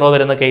ബൈ 0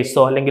 വരുന്ന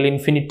കേസോ അല്ലെങ്കിൽ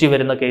ഇൻഫിനിറ്റി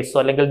വരുന്ന കേസോ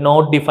അല്ലെങ്കിൽ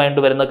നോട്ട്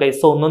ഡിഫൈൻഡ് വരുന്ന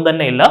കേസോ ഒന്നും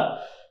തന്നെ ഇല്ല.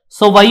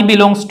 So y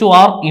belongs to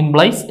R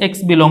implies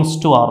X belongs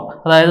to R.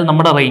 അതായത്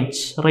നമ്മുടെ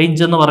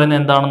റേഞ്ച് എന്ന് പറയുന്നത്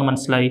എന്താണെന്ന്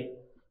മനസ്സിലായി?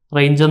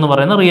 റേഞ്ച് എന്ന്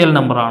പറയുന്നത് റിയൽ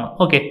നമ്പർ ആണ്.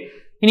 ഓക്കെ,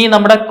 ഇനി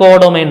നമ്മുടെ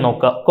കോഡൊമൈൻ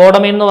നോക്കുക.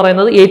 കോഡൊമൈൻ എന്ന്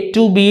പറയുന്നത് എ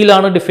ടു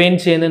ബിയിലാണ് ഡിഫൈൻ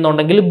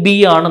ചെയ്യുന്നതെന്നുണ്ടെങ്കിൽ ബി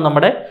ആണ്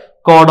നമ്മുടെ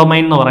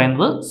കോഡൊമൈൻ എന്ന്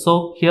പറയുന്നത്. സോ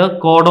ഹിയർ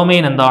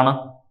കോഡൊമൈൻ എന്താണ്?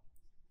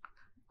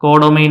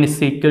 Codomain is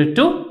equal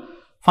to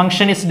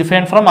function is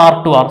defined from R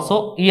to R. So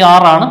ഈ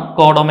R ആണ്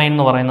കോഡൊമൈൻ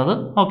എന്ന് പറയുന്നത്.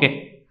 ഓക്കെ,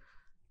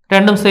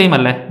 രണ്ടും സെയിം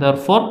അല്ലേ?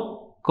 Therefore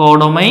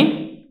കോഡൊമൈൻ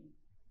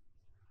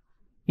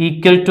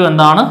ഈക്വൽ ടു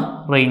എന്താണ്?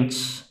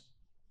 റേഞ്ച്.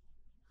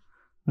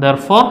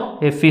 Therefore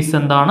f is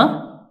എന്താണ്?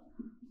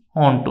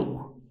 On to.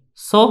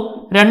 സോ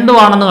രണ്ടും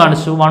ആണെന്ന്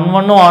കാണിച്ചു. 1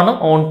 1 ആണ്,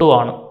 ഓൺ ടു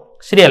ആണ്.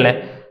 ശരിയല്ലേ?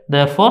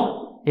 Therefore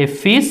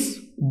f is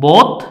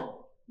both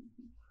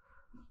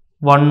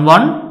 1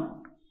 1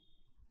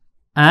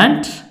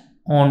 and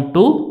on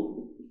to.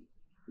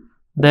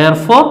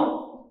 Therefore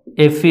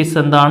f is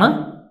എന്താണ്?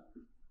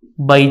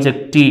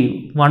 ബൈജക്റ്റീവ്.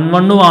 1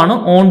 1 ആണ്,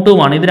 ഓൺ ടു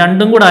ആണ്. ഇത്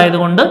രണ്ടും കൂടെ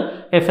ആയതുകൊണ്ട്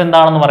f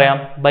എന്താണെന്ന് പറയാം?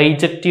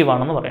 ബൈജക്റ്റീവ്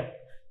ആണെന്ന് പറയാം.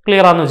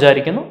 ക്ലിയർ ആണെന്ന്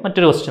വിചാരിക്കുന്നു.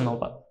 മറ്റൊരു ക്വസ്റ്റ്യൻ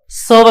നോക്കാം.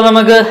 സോ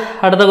നമുക്ക്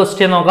അടുത്ത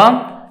ക്വസ്റ്റ്യൻ നോക്കാം.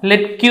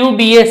 Let q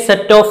be a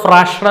set of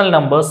rational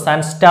numbers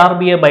and star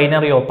be a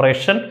binary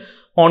operation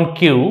on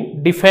q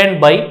defined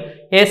by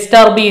a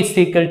star b is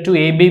equal to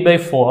ab by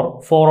 4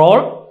 for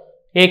all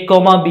a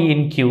comma b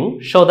in q.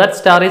 Show that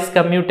star is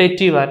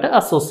commutative and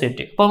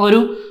associative. അപ്പം ഒരു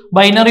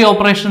binary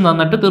operation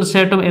തന്നിട്ട്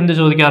തീർച്ചയായിട്ടും എന്ത്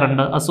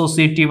ചോദിക്കാറുണ്ട്?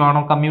 Associative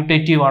ആണോ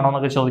commutative ആണോ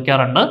എന്നൊക്കെ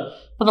ചോദിക്കാറുണ്ട്.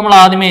 അപ്പോൾ നമ്മൾ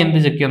ആദ്യമേ എന്ത്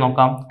ചെക്ക് ചെയ്യാൻ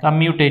നോക്കാം?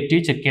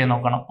 കമ്മ്യൂട്ടേറ്റീവ് ചെക്ക് ചെയ്യാൻ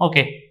നോക്കണം.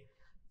 ഓക്കെ,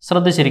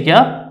 ശ്രദ്ധിച്ചിരിക്കുക.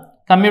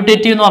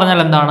 കമ്മ്യൂട്ടേറ്റീവ് എന്ന് പറഞ്ഞാൽ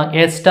എന്താണ്?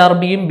 എ സ്റ്റാർ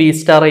ബിയും ബി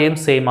സ്റ്റാർ എയും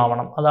സെയിം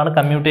ആവണം. അതാണ്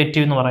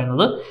കമ്മ്യൂട്ടേറ്റീവ് എന്ന്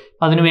പറയുന്നത്.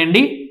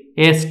 അതിനുവേണ്ടി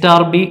എ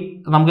സ്റ്റാർ ബി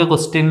നമുക്ക്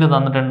ക്വസ്റ്റ്യനിൽ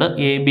തന്നിട്ടുണ്ട്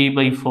എ ബി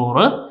ബൈ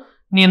 4.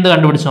 ഇനി എന്ത്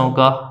കണ്ടുപിടിച്ച്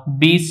നോക്കുക?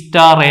 ബി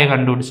സ്റ്റാർ എ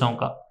കണ്ടുപിടിച്ച്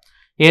നോക്കുക.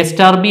 A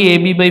star B A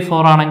B by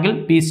 4 ആണെങ്കിൽ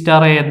ബി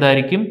സ്റ്റാർ എ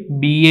എന്തായിരിക്കും?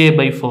 B A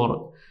by 4.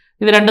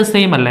 ഇത് രണ്ടും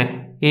സെയിം അല്ലേ?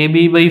 എ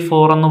ബി ബൈ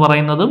 4 എന്ന്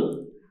പറയുന്നതും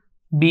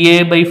ബി എ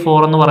ബൈ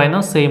 4 എന്ന്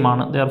പറയുന്നതും സെയിം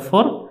ആണ്.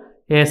 Therefore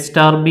A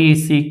star B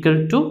is equal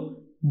to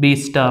B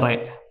star A.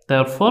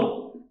 Therefore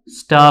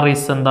star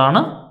is എന്താണ്?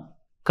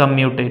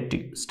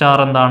 കമ്മ്യൂട്ടേറ്റീവ്. സ്റ്റാർ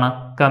എന്താണ്?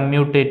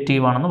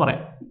 കമ്മ്യൂട്ടേറ്റീവ് ആണെന്ന്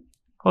പറയാം.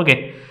 ഓക്കെ,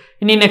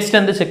 ഇനി നെക്സ്റ്റ്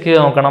എന്ത് ചെക്ക്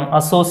ചെയ്ത് നോക്കണം?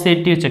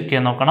 അസോസിയേറ്റീവ് ചെക്ക്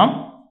ചെയ്ത് നോക്കണം.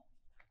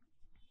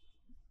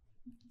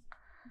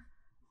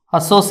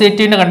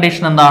 അസോസിയേറ്റീവിന്റെ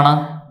കണ്ടീഷൻ എന്താണ്?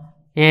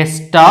 എ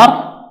സ്റ്റാർ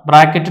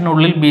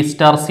ബ്രാക്കറ്റിനുള്ളിൽ ബി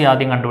സ്റ്റാർ സി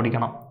ആദ്യം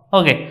കണ്ടുപിടിക്കണം.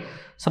 ഓക്കെ,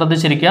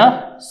 ശ്രദ്ധിച്ചിരിക്കുക.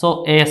 So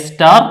A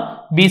star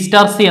B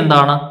star C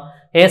എന്താണ്?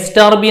 എ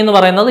സ്റ്റാർ ബി എന്ന്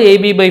പറയുന്നത് എ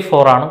ബി ബൈ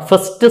 4 ആണ്.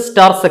 ഫസ്റ്റ്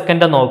സ്റ്റാർ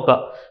സെക്കൻഡ് നോക്കുക.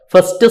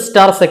 First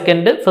star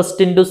second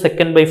first into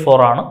second by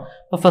 4 ആണ്.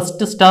 അപ്പോൾ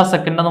ഫസ്റ്റ് സ്റ്റാർ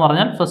സെക്കൻഡ് എന്ന്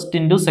പറഞ്ഞാൽ first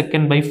into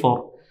second by 4.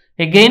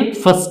 Again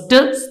first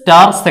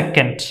star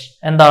second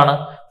എന്താണ്?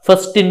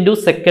 First into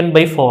second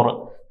by 4.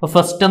 അപ്പോൾ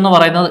ഫസ്റ്റ് എന്ന്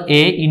പറയുന്നത്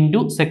എ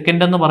ഇൻറ്റു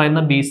സെക്കൻഡ് എന്ന്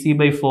പറയുന്നത് ബി സി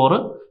ബൈ 4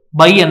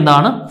 ബൈ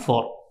എന്താണ്?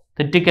 4.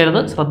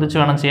 തെറ്റിക്കരുത്, ശ്രദ്ധിച്ച്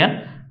വേണം ചെയ്യാൻ.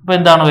 അപ്പോൾ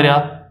എന്താണ് വരിക?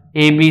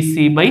 A B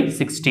C by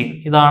 16.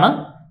 ഇതാണ്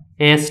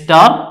A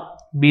star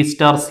B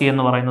star C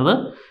എന്ന് പറയുന്നത്.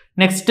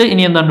 നെക്സ്റ്റ്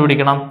ഇനി എന്ത്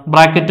കണ്ടുപിടിക്കണം?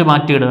 ബ്രാക്കറ്റ്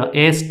മാറ്റി ഇടുക.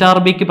 എ സ്റ്റാർ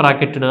ബിക്ക്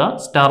ബ്രാക്കറ്റ് ഇടുക,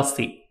 സ്റ്റാർ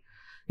സി.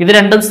 ഇത്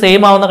രണ്ടും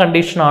സെയിം ആവുന്ന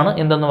കണ്ടീഷനാണ്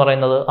എന്തെന്ന്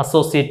പറയുന്നത്?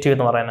 അസോസിയേറ്റീവ്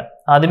എന്ന് പറയുന്നത്.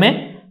 ആദ്യമേ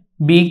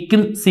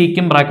ബിക്കും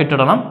സിക്കും ബ്രാക്കറ്റ്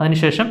ഇടണം,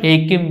 അതിനുശേഷം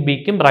എക്കും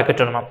ബിക്കും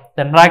ബ്രാക്കറ്റ് ഇടണം.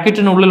 ദെൻ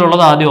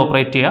ബ്രാക്കറ്റിനുള്ളിലുള്ളത് ആദ്യം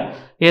ഓപ്പറേറ്റ് ചെയ്യുക.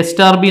 എ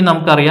സ്റ്റാർ ബി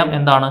നമുക്കറിയാം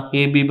എന്താണ്?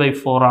 എ ബി ബൈ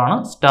 4 ആണ്.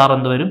 സ്റ്റാർ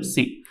എന്ത് വരും?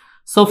 C.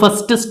 So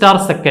first star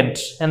second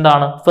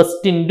എന്താണ്?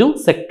 First into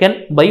second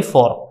by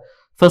 4.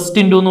 First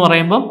into എന്ന്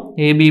പറയുമ്പോൾ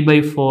A B by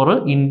 4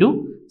 into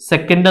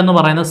second എന്ന്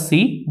പറയുന്നത് സി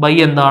ബൈ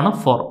എന്താണ്?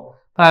 4.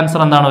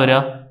 ആൻസർ എന്താണ് വരിക?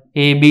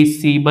 A B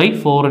C by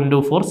 4 into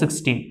 4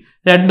 16.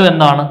 രണ്ടും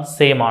എന്താണ്?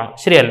 സെയിം ആണ്.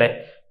 ശരിയല്ലേ?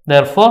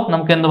 Therefore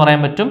നമുക്ക് എന്ത്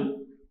പറയാൻ പറ്റും?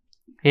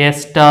 A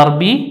star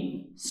B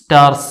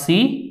star C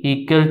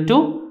equal to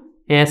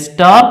A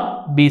star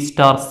B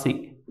star C.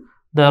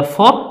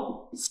 Therefore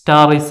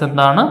star is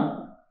എന്താണ്?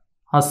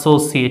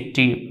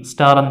 അസോസിയേറ്റീവ്.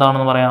 സ്റ്റാർ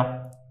എന്താണെന്ന് പറയാം?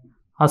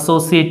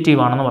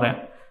 അസോസിയേറ്റീവ് ആണെന്ന് പറയാം.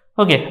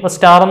 ഓക്കെ, അപ്പോൾ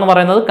സ്റ്റാർ എന്ന്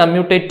പറയുന്നത്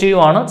കമ്മ്യൂട്ടേറ്റീവ്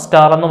ആണ്.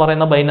 സ്റ്റാർ എന്ന്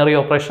പറയുന്ന ബൈനറി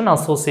ഓപ്പറേഷൻ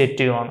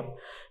അസോസിയേറ്റീവ് ആണ്.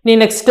 ഇനി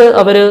നെക്സ്റ്റ്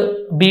അവര്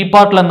ബി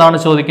പാർട്ടിൽ എന്താണ്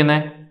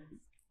ചോദിക്കുന്നത്?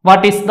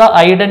 What is the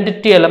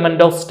identity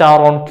element of star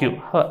on Q?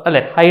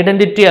 അല്ലെ,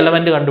 ഐഡന്റിറ്റി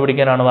എലമെന്റ്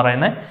കണ്ടുപിടിക്കാനാണ്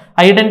പറയുന്നത്.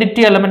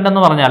 ഐഡന്റിറ്റി എലമെന്റ്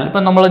എന്ന് പറഞ്ഞാൽ ഇപ്പൊ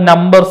നമ്മൾ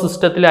നമ്പർ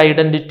സിസ്റ്റത്തിലെ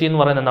ഐഡന്റിറ്റി എന്ന്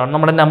പറയുന്നത് എന്താണ്?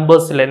 നമ്മുടെ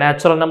നമ്പേഴ്സിലെ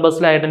നാച്ചുറൽ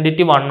നമ്പേഴ്സിലെ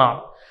ഐഡന്റിറ്റി 1 ആണ്.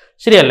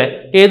 ശരിയല്ലേ?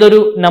 ഏതൊരു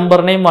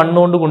നമ്പറിനെയും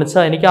 1 കൊണ്ട്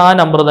ഗുണിച്ചാൽ എനിക്ക് ആ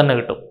നമ്പർ തന്നെ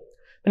കിട്ടും.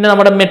 പിന്നെ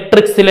നമ്മുടെ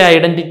മെട്രിക്സിലെ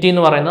ഐഡന്റിറ്റി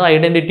എന്ന് പറയുന്നത്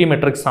ഐഡന്റിറ്റി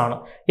മെട്രിക്സ് ആണ്.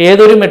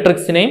 ഏതൊരു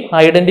മെട്രിക്സിനെയും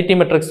ഐഡന്റിറ്റി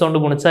മെട്രിക്സ് കൊണ്ട്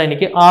ഗുണിച്ചാൽ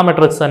എനിക്ക് ആ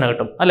മെട്രിക്സ് തന്നെ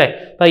കിട്ടും. അല്ലെ,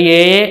 അപ്പൊ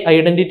എ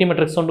ഐഡന്റിറ്റി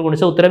മെട്രിക്സ് കൊണ്ട്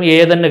ഗുണിച്ചാൽ ഉത്തരം എ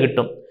തന്നെ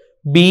കിട്ടും.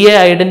 ബി എ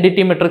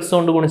ഐഡന്റിറ്റി മെട്രിക്സ്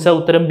കൊണ്ട് ഗുണിച്ചാൽ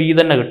ഉത്തരം ബി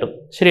തന്നെ കിട്ടും.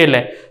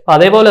 ശരിയല്ലേ? അപ്പൊ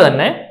അതേപോലെ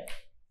തന്നെ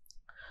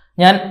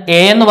ഞാൻ എ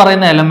എന്ന്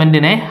പറയുന്ന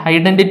എലമെന്റിനെ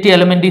identity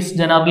element is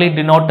generally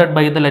denoted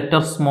by the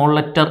letter small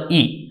letter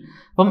E.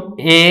 അപ്പം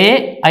എ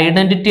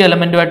ഐഡന്റിറ്റി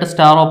എലമെന്റുമായിട്ട്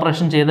സ്റ്റാർ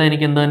ഓപ്പറേഷൻ ചെയ്താൽ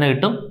എനിക്ക് എന്ത് തന്നെ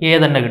കിട്ടും? എ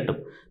തന്നെ കിട്ടും.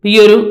 ഈ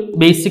ഒരു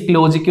ബേസിക്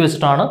ലോജിക്ക്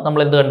വെച്ചിട്ടാണ് നമ്മൾ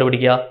എന്ത്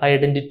കണ്ടുപിടിക്കുക?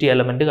 ഐഡന്റിറ്റി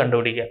എലമെന്റ്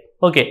കണ്ടുപിടിക്കുക.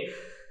 ഓക്കെ,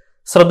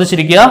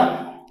 ശ്രദ്ധിച്ചിരിക്കുക.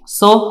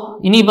 സോ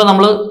ഇനിയിപ്പോൾ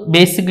നമ്മൾ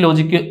ബേസിക്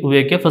ലോജിക്ക്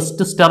ഉപയോഗിക്കുക.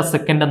 ഫസ്റ്റ് സ്റ്റാർ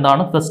സെക്കൻഡ്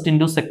എന്താണ്? First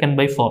into second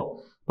by 4.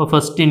 അപ്പോൾ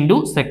first into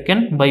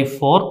second by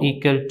 4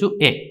 equal to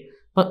A.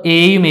 അപ്പോൾ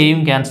എയും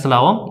എയും ക്യാൻസൽ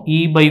ആവും. ഇ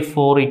ബൈ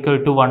 4 ഈക്വൽ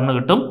ടു 1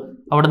 കിട്ടും.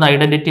 അവിടുന്ന്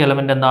ഐഡന്റിറ്റി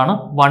എലമെന്റ് എന്താണ്?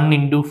 1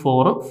 into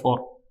 4 4.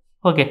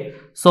 Okay,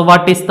 so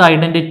what is the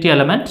identity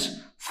element?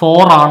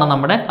 4 ആണ്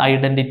നമ്മുടെ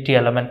ഐഡന്റിറ്റി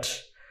എലമെന്റ്.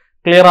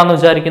 ക്ലിയർ ആണെന്ന്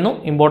വിചാരിക്കുന്നു.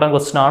 ഇമ്പോർട്ടൻറ്റ്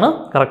ക്വസ്റ്റൻ ആണ്,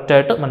 കറക്റ്റ്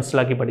ആയിട്ട്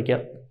മനസ്സിലാക്കി പഠിക്കുക.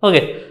 ഓക്കെ,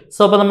 സോ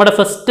അപ്പോൾ നമ്മുടെ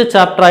ഫസ്റ്റ്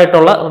ചാപ്റ്റർ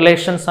ആയിട്ടുള്ള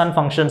റിലേഷൻസ് ആൻഡ്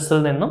ഫംഗ്ഷൻസിൽ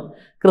നിന്നും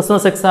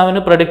ക്രിസ്മസ്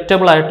എക്സാമിന്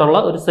പ്രഡിക്റ്റബിൾ ആയിട്ടുള്ള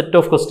ഒരു സെറ്റ്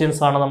ഓഫ്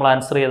ക്വസ്റ്റ്യൻസ് ആണ് നമ്മൾ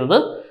ആൻസർ ചെയ്തത്.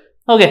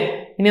 ഓക്കെ,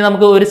 ഇനി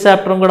നമുക്ക് ഒരു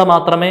ചാപ്റ്ററും കൂടെ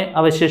മാത്രമേ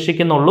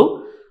അവശേഷിക്കുന്നുള്ളൂ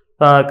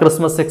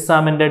ക്രിസ്മസ്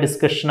എക്സാമിൻ്റെ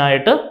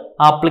ഡിസ്കഷനായിട്ട്.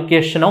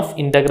 ആപ്ലിക്കേഷൻ ഓഫ്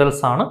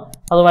ഇൻ്റഗ്രൽസ് ആണ്.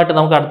 അതുമായിട്ട്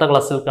നമുക്ക് അടുത്ത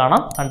ക്ലാസ്സിൽ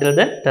കാണാം. Until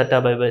then tata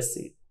bye bye,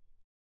 see.